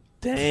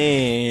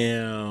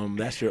 Damn,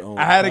 that's your own.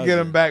 I had to get cousin.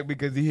 him back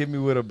because he hit me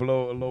with a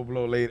low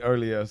blow late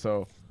earlier.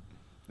 So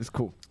it's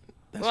cool.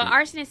 That's Well, your-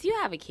 Arsonist, you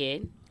have a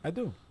kid. I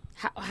do.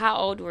 How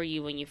old were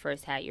you when you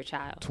first had your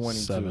child?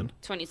 22. 7.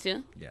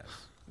 22. Yes.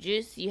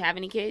 Juice, you have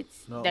any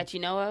kids No. that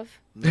you know of?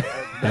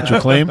 That's your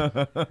claim?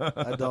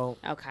 I don't.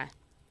 Okay,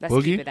 let's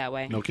Boogie? keep it that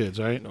way. No kids,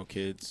 right? no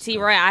kids. T.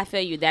 Roy, I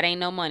feel you. That ain't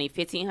no money.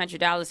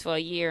 $1,500 for a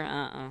year.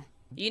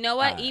 You know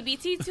what? Alright.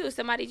 EBT too.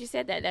 Somebody just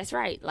said that. That's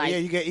right. Like, Yeah,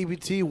 you get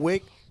EBT,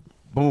 WIC.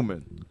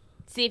 Booming.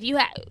 see if you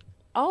had.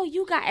 Oh,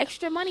 you got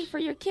extra money for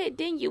your kid,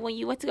 didn't you? When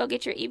you went to go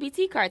get your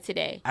EBT card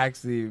today.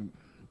 Actually,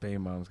 baby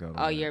mom's got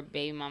Oh, your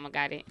baby mama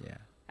got it. Yeah.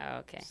 Oh,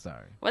 okay.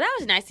 Sorry. Well, that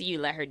was nice of you.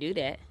 Let her do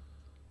that.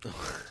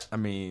 I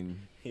mean,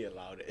 He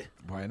allowed it.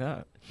 why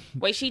not?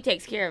 Wait, she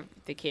takes care of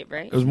the kid,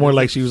 right? It was more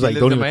like she was She like,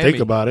 lives don't in even think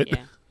Miami. about it.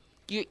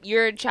 Yeah.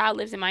 Your child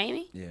lives in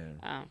Miami? Yeah.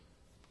 Oh,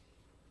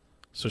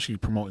 So she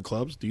promoting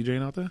clubs,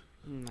 DJing out there?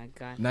 oh my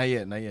God. Not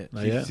yet. Not yet.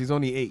 Not She's, yet? she's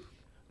only 8.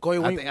 Goya,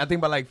 I when,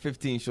 think by like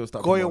 15 she'll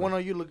start. Goya, promoting. when are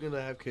you looking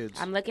to have kids?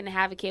 I'm looking to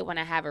have a kid when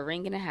I have a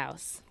ring in the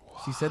house.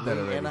 She said that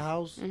already. in a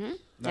house. Mm-hmm.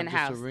 Not In the just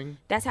house. a ring.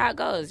 That's how it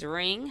goes.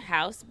 Ring,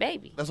 house,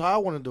 baby. That's how I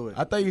want to do it.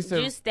 I thought you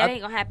said Juice, that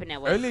ain't gonna happen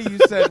that way. earlier. You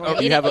said Oh,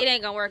 it, you have it a-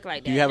 ain't gonna work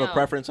like that. Do you have no. a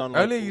preference on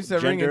like, Earlier you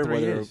said ring in gender, 3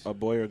 whether years. a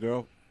boy or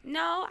girl?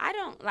 No, I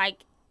don't like.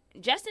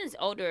 Justin's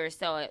older,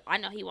 so I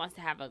know he wants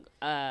to have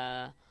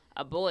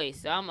a boy.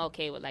 So I'm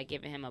okay with like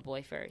giving him a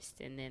boy first,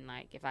 and then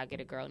like if I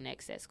get a girl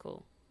next, that's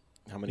cool.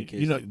 How many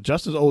kids? You know,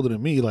 Justin's older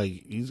than me. Like,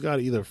 he's got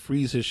to either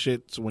freeze his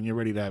shit when you're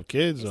ready to have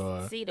kids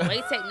or. See the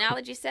way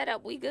technology set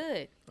up, we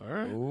good. All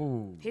right.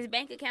 Ooh. His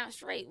bank account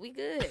straight, we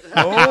good.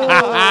 Oh.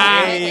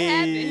 Make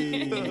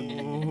it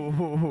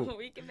happen.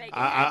 We can make it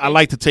I happen.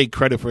 like to take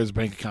credit for his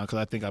bank account because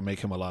I think I make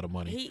him a lot of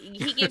money.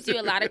 He gives you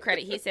a lot of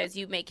credit. He says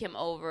you make him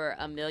over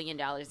 $1 million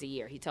a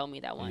year. He told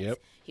me that once. Yep.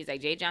 He's like,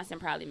 Jay Johnson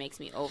probably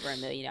makes me over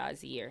 $1 million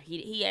a year.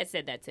 He had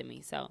said that to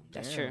me, so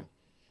that's true.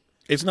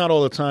 It's not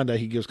all the time that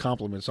he gives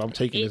compliments, so I'm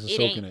taking this and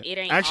soaking ain't- it. it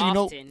ain't Actually,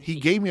 often. he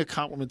gave me a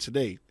compliment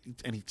today,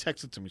 and he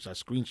texted to me, so I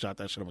screenshot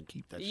that shit. I'm gonna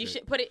keep that You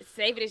shit. should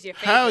save it as your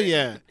favorite. Hell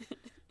yeah!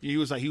 He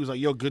was like,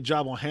 yo, good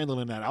job on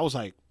handling that. I was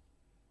like,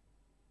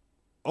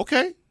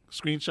 okay,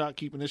 screenshot,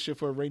 keeping this shit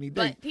for a rainy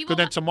day. But people Because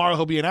then might- tomorrow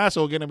he'll be an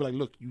asshole again and be like,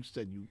 look, you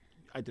said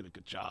I did a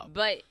good job.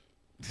 But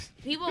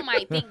people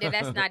might think that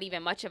that's not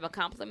even much of a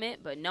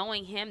compliment, but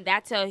knowing him,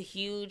 that's a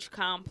huge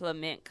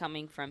compliment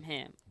coming from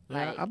him.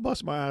 Yeah, Like, I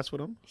bust my ass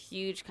with him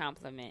huge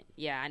compliment.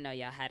 Yeah, I know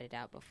y'all had it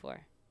out before.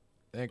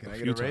 Hey, can a I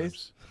few get a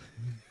raise?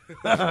 times.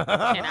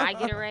 Can I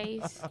get a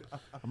raise?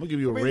 I'm gonna give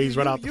you a I mean, raise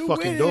right out the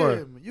fucking with door.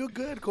 him. You're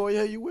good,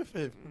 Goya. You with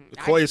him?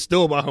 Koya's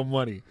still about her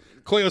money.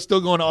 Koya's still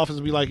going to office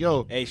and be like,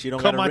 yo, Hey, she don't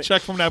cut got my a ring.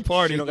 check from that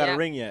party. She don't got Yeah. a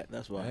ring yet.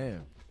 That's why.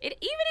 Damn. Even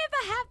if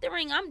I have the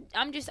ring,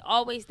 I'm just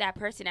always that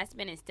person that's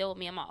been instilled in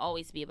me. I'm gonna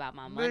always be about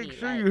my money. Make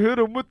sure like, you hit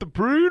him with the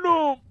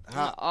prenup. I'm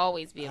gonna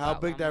always be How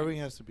about big my that money. ring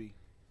has to be?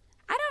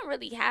 I don't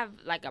really have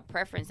like a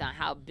preference on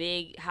how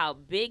big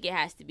it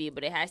has to be,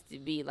 but it has to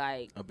be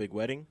like A big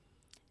wedding.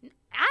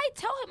 I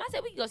told him. I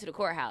said we can go to the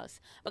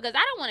courthouse because I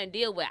don't want to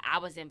deal with I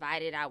was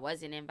invited, I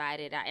wasn't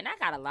invited, and I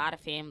got a lot of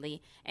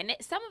family, and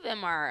some of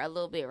them are a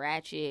little bit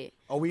ratchet.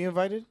 Are we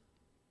invited?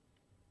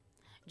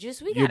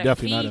 Juice, we You're gotta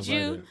definitely not feed you.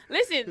 invited.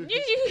 Listen,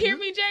 you hear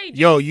me, Jay?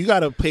 Yo, you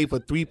gotta pay for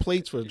 3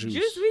 plates for Juice.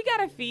 Juice, we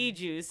gotta feed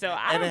you. So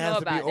I And don't it has know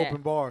to be about that.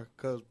 open bar,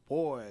 cause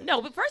boy.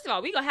 No, but first of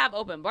all, we gonna have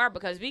open bar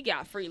because we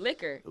got free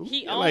liquor.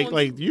 He owns.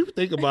 Like you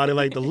think about it,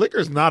 like the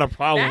liquor's not a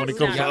problem when it That's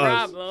comes to not a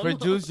us. problem.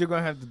 For Juice, you're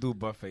gonna have to do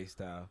buffet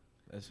style.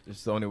 That's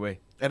it's the only way.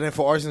 And then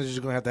for Arson, you're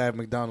just gonna have to have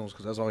McDonald's,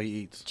 cause that's all he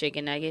eats.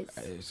 Chicken nuggets.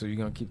 So you're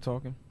gonna keep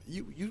talking?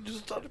 You just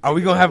started. Are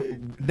we gonna have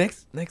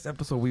next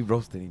episode? We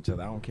roasting each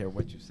other. I don't care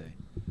what you say.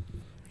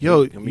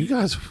 Yo, you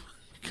guys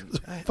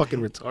are fucking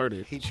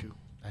retarded. I hate you.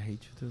 I hate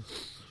you too.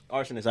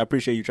 Arsonist, I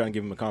appreciate you trying to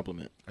give him a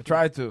compliment. I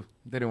tried to.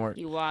 Didn't work.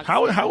 You walk.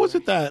 How is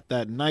it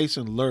that Nice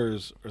and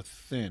Lurs are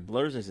thin?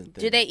 Lurs isn't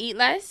thin. Do they eat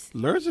less?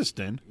 Lurs is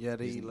thin. Yeah,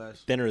 they eat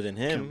less. Thinner than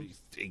him.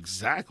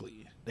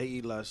 Exactly. They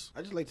eat less.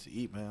 I just like to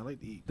eat, man. I like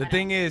to eat. The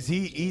thing is,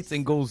 he eats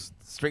and goes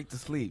straight to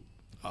sleep.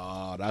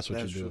 Oh, that's what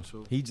That's you true do.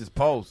 too. He just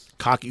posts.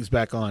 Cocky's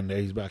back on. There,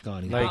 he's back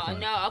on. He's Like- back Oh on.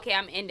 no. Okay,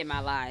 I'm ending my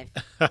live.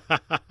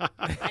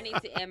 I need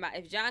to end my.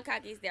 If John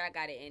Cocky's there, I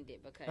gotta end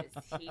it because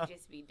he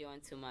just be doing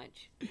too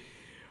much.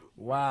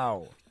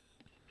 Wow.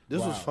 This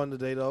was Wow. fun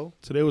today, though.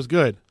 Today was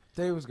good.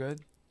 Today was good.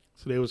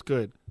 Today was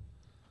good.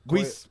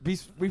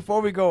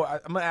 Before we go,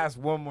 I'm gonna ask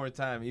one more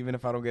time, even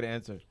if I don't get an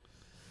answer.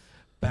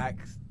 Back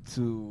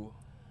to,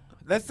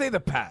 let's say the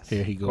past.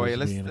 Here he goes Koya,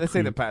 let's being a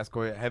say the creep. past.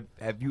 Koya,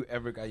 have you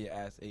ever got your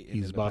ass ate? He's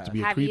in the about to past?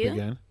 be a Have creep you?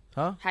 again.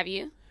 Huh? Have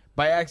you?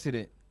 By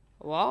accident.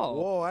 Whoa.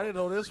 Whoa, I didn't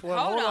know this one.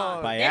 Hold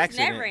on. By There's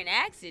accident. never an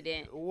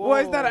accident. Well,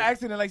 it's not an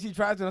accident. Like she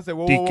tried to, and I said,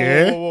 whoa,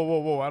 DK?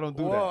 whoa. I don't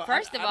do Whoa. that.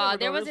 First of I all, never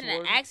there know this wasn't an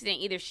one. accident.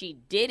 Either she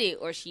did it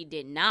or she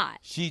did not.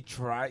 She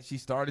tried. She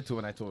started to,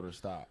 and I told her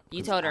stop.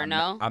 You 'Cause so her I'm no?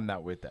 not- I'm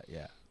not with that.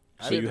 Yeah.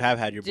 So you have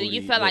had your Do booty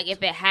you feel like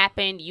licked. if it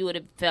happened, you would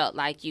have felt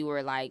like you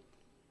were like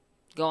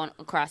going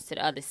across to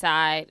the other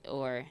side,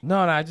 or No,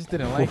 I just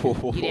didn't like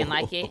it. you didn't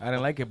like it? I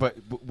didn't like it, but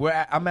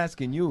I'm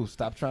asking you.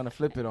 Stop trying to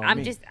flip it on I'm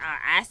me. just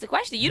I asked the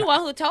question. You the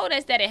one who told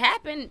us that it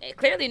happened.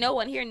 Clearly, no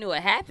one here knew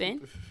it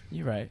happened.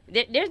 You're right.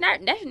 There's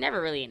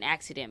never really an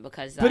accident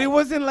because. But it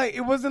wasn't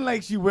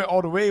like she went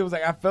all the way. It was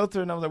like I felt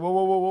her and I was like,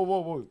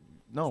 whoa.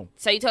 No.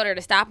 So you told her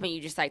to stop and you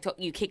just like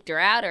you kicked her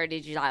out, or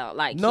did you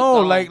like? keep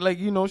No, going? like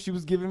she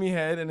was giving me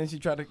head and then she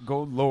tried to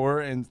go lower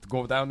and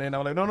go down there and I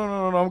was like, no,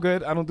 I'm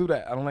good. I don't do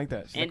that. I don't like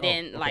that. She's And like,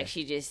 then oh, like okay.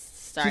 she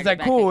just started. She's like,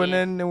 back cool, again.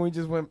 and then we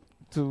just went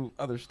to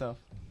other stuff.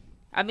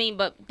 I mean,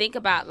 but think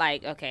about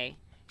like, okay,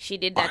 she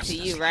did that to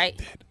you,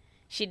 right?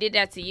 She did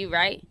that to you,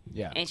 right?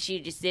 Yeah, And she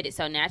just did it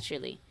so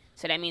naturally.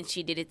 So that means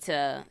she did it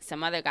to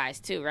some other guys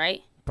too,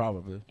 right?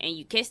 probably. And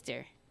you kissed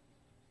her.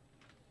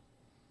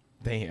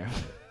 Damn,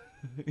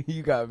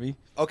 you got me.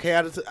 Okay,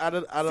 out of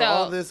So-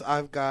 all this,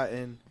 I've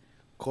gotten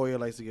Koya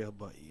likes to get her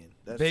butt eaten.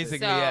 That's Basically,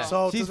 So- yeah.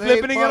 So She's today,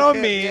 flipping it on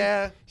podcast, me.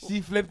 yeah.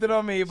 She flipped it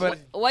on me, but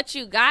What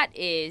you got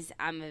is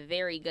I'm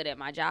very good at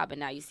my job, and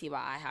now you see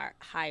why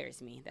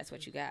hires me. That's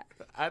what you got.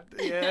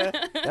 Yeah,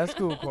 that's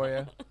cool,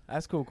 Koya.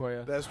 That's cool,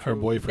 Koya. that's Her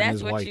true. boyfriend That's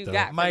is what white you though.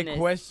 got. My from this.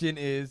 question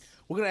is,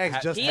 We're gonna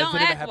ask Justin. He Has don't it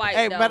ever act happened? white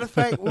Hey, though. matter of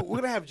fact, we're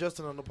gonna have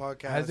Justin on the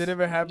podcast. has it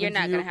ever happened You're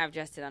not to you gonna have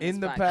Justin on in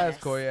this the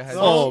past, podcast. Koya? Has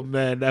Oh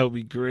man, that would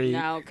be great.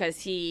 No, because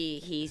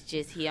he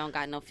don't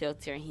got no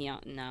filter. And he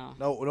don't no.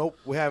 Nope,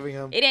 we're having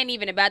him. It ain't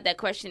even about that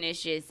question.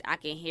 It's just I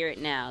can hear it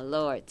now.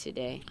 Lord,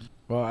 today.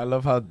 Well, I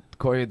love how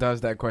Koya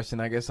does that question.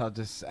 I guess I'll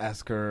just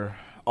ask her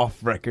off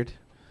record.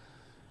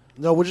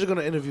 No, we're just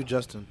gonna interview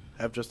Justin.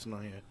 Have Justin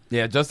on here.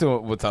 Yeah,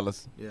 Justin will tell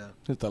us. Yeah.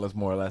 He'll tell us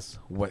more or less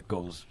what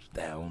goes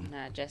down.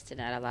 Nah, Justin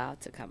not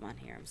allowed to come on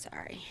here. I'm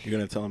sorry. You're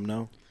gonna tell him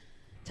no?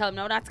 Tell him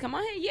no not to come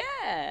on here.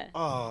 Yeah.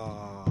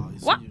 Oh.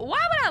 Why would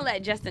I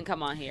let Justin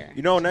come on here?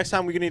 You know, next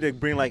time we need to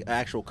bring like an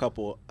actual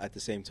couple at the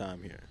same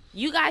time here.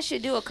 You guys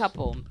should do a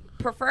couple.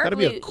 Gotta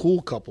Preferably. be a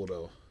cool couple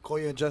though.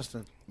 Koya and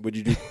Justin. Would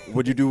you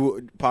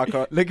do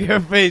podcast Look at her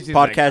face. She's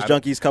like, podcast I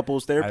don't- junkies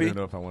couples I therapy? don't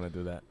know if I want to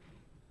do that.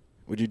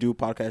 Would you do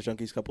podcast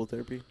junkies couple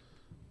therapy?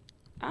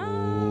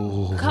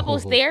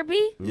 Couples therapy?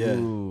 Yeah.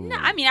 Ooh. No,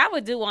 I mean I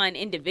would do one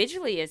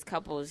individually as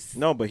couples.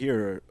 No, but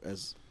here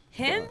as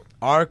Him?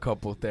 Our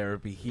couple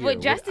therapy here. With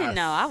with Justin? us.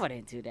 No, I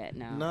wouldn't do that.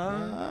 No.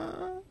 Nah,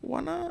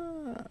 why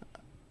not?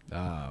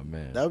 Ah,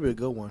 man. that would be a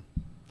good one.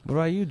 What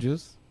about you,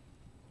 Juice?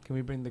 Can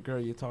we bring the girl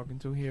you're talking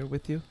to here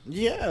with you?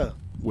 Yeah,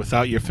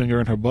 Without your finger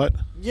in her butt.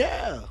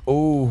 yeah.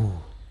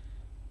 Oh.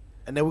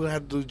 And then we're gonna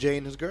have to do Jay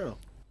and his girl.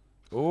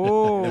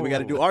 Oh. Then we got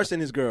to do Arson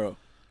his girl.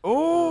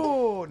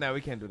 Oh. No,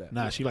 we can't do that.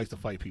 Nah, she likes to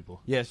fight people.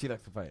 Yeah, she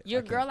likes to fight. Your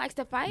I can't. girl likes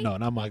to fight? No,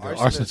 not my girl.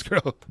 Arsonist. Arson's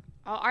girl.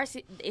 Oh,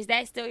 RC, is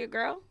that still your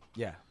girl?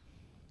 Yeah.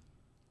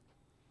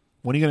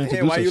 When are you gonna Hey,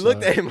 introduce why us? you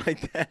looked at him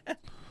like that?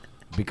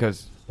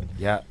 Because,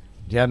 yeah,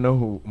 know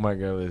who my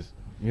girl is.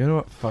 You know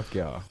what? Fuck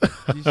y'all.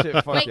 You shit,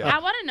 fuck Wait, y'all. I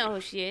want to know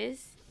who she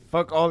is.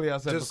 Fuck all y'all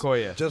except Just, for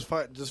Koya.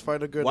 just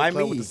find a girl Why in the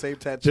club me? with the same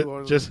tattoo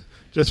on.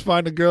 Just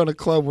find a girl in the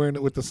club wearing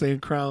it with the same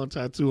crown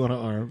tattoo on her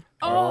arm.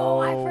 Oh,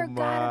 I my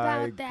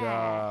forgot about that.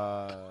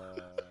 God.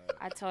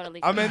 I totally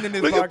I'm forgot. ending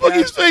this Look at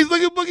Boogie's podcast. face.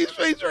 Look at Boogie's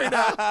face right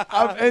now.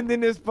 I'm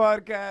ending this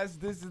podcast.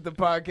 This is the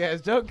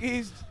Podcast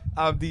Junkies.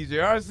 I'm DJ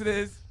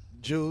Arsonist.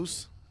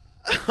 Juice.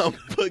 I'm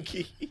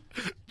Boogie.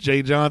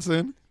 Jay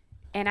Johnson.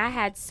 And I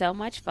had so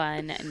much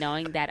fun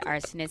knowing that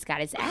Arsonist got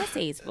his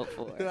assays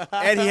before.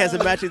 And he has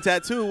a matching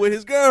tattoo with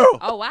his girl.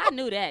 Oh, I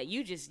knew that.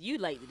 You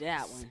liked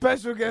that one.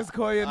 Special guest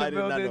Koya in I the did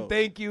not building. know.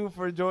 Thank you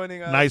for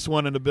joining us. Nice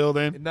one in the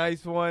building.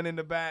 Nice one in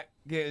the back,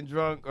 getting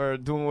drunk or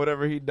doing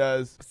whatever he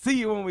does. See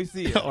you when we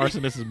see you.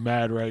 Arsonist is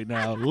mad right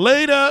now.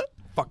 Later.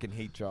 Fucking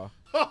hate y'all.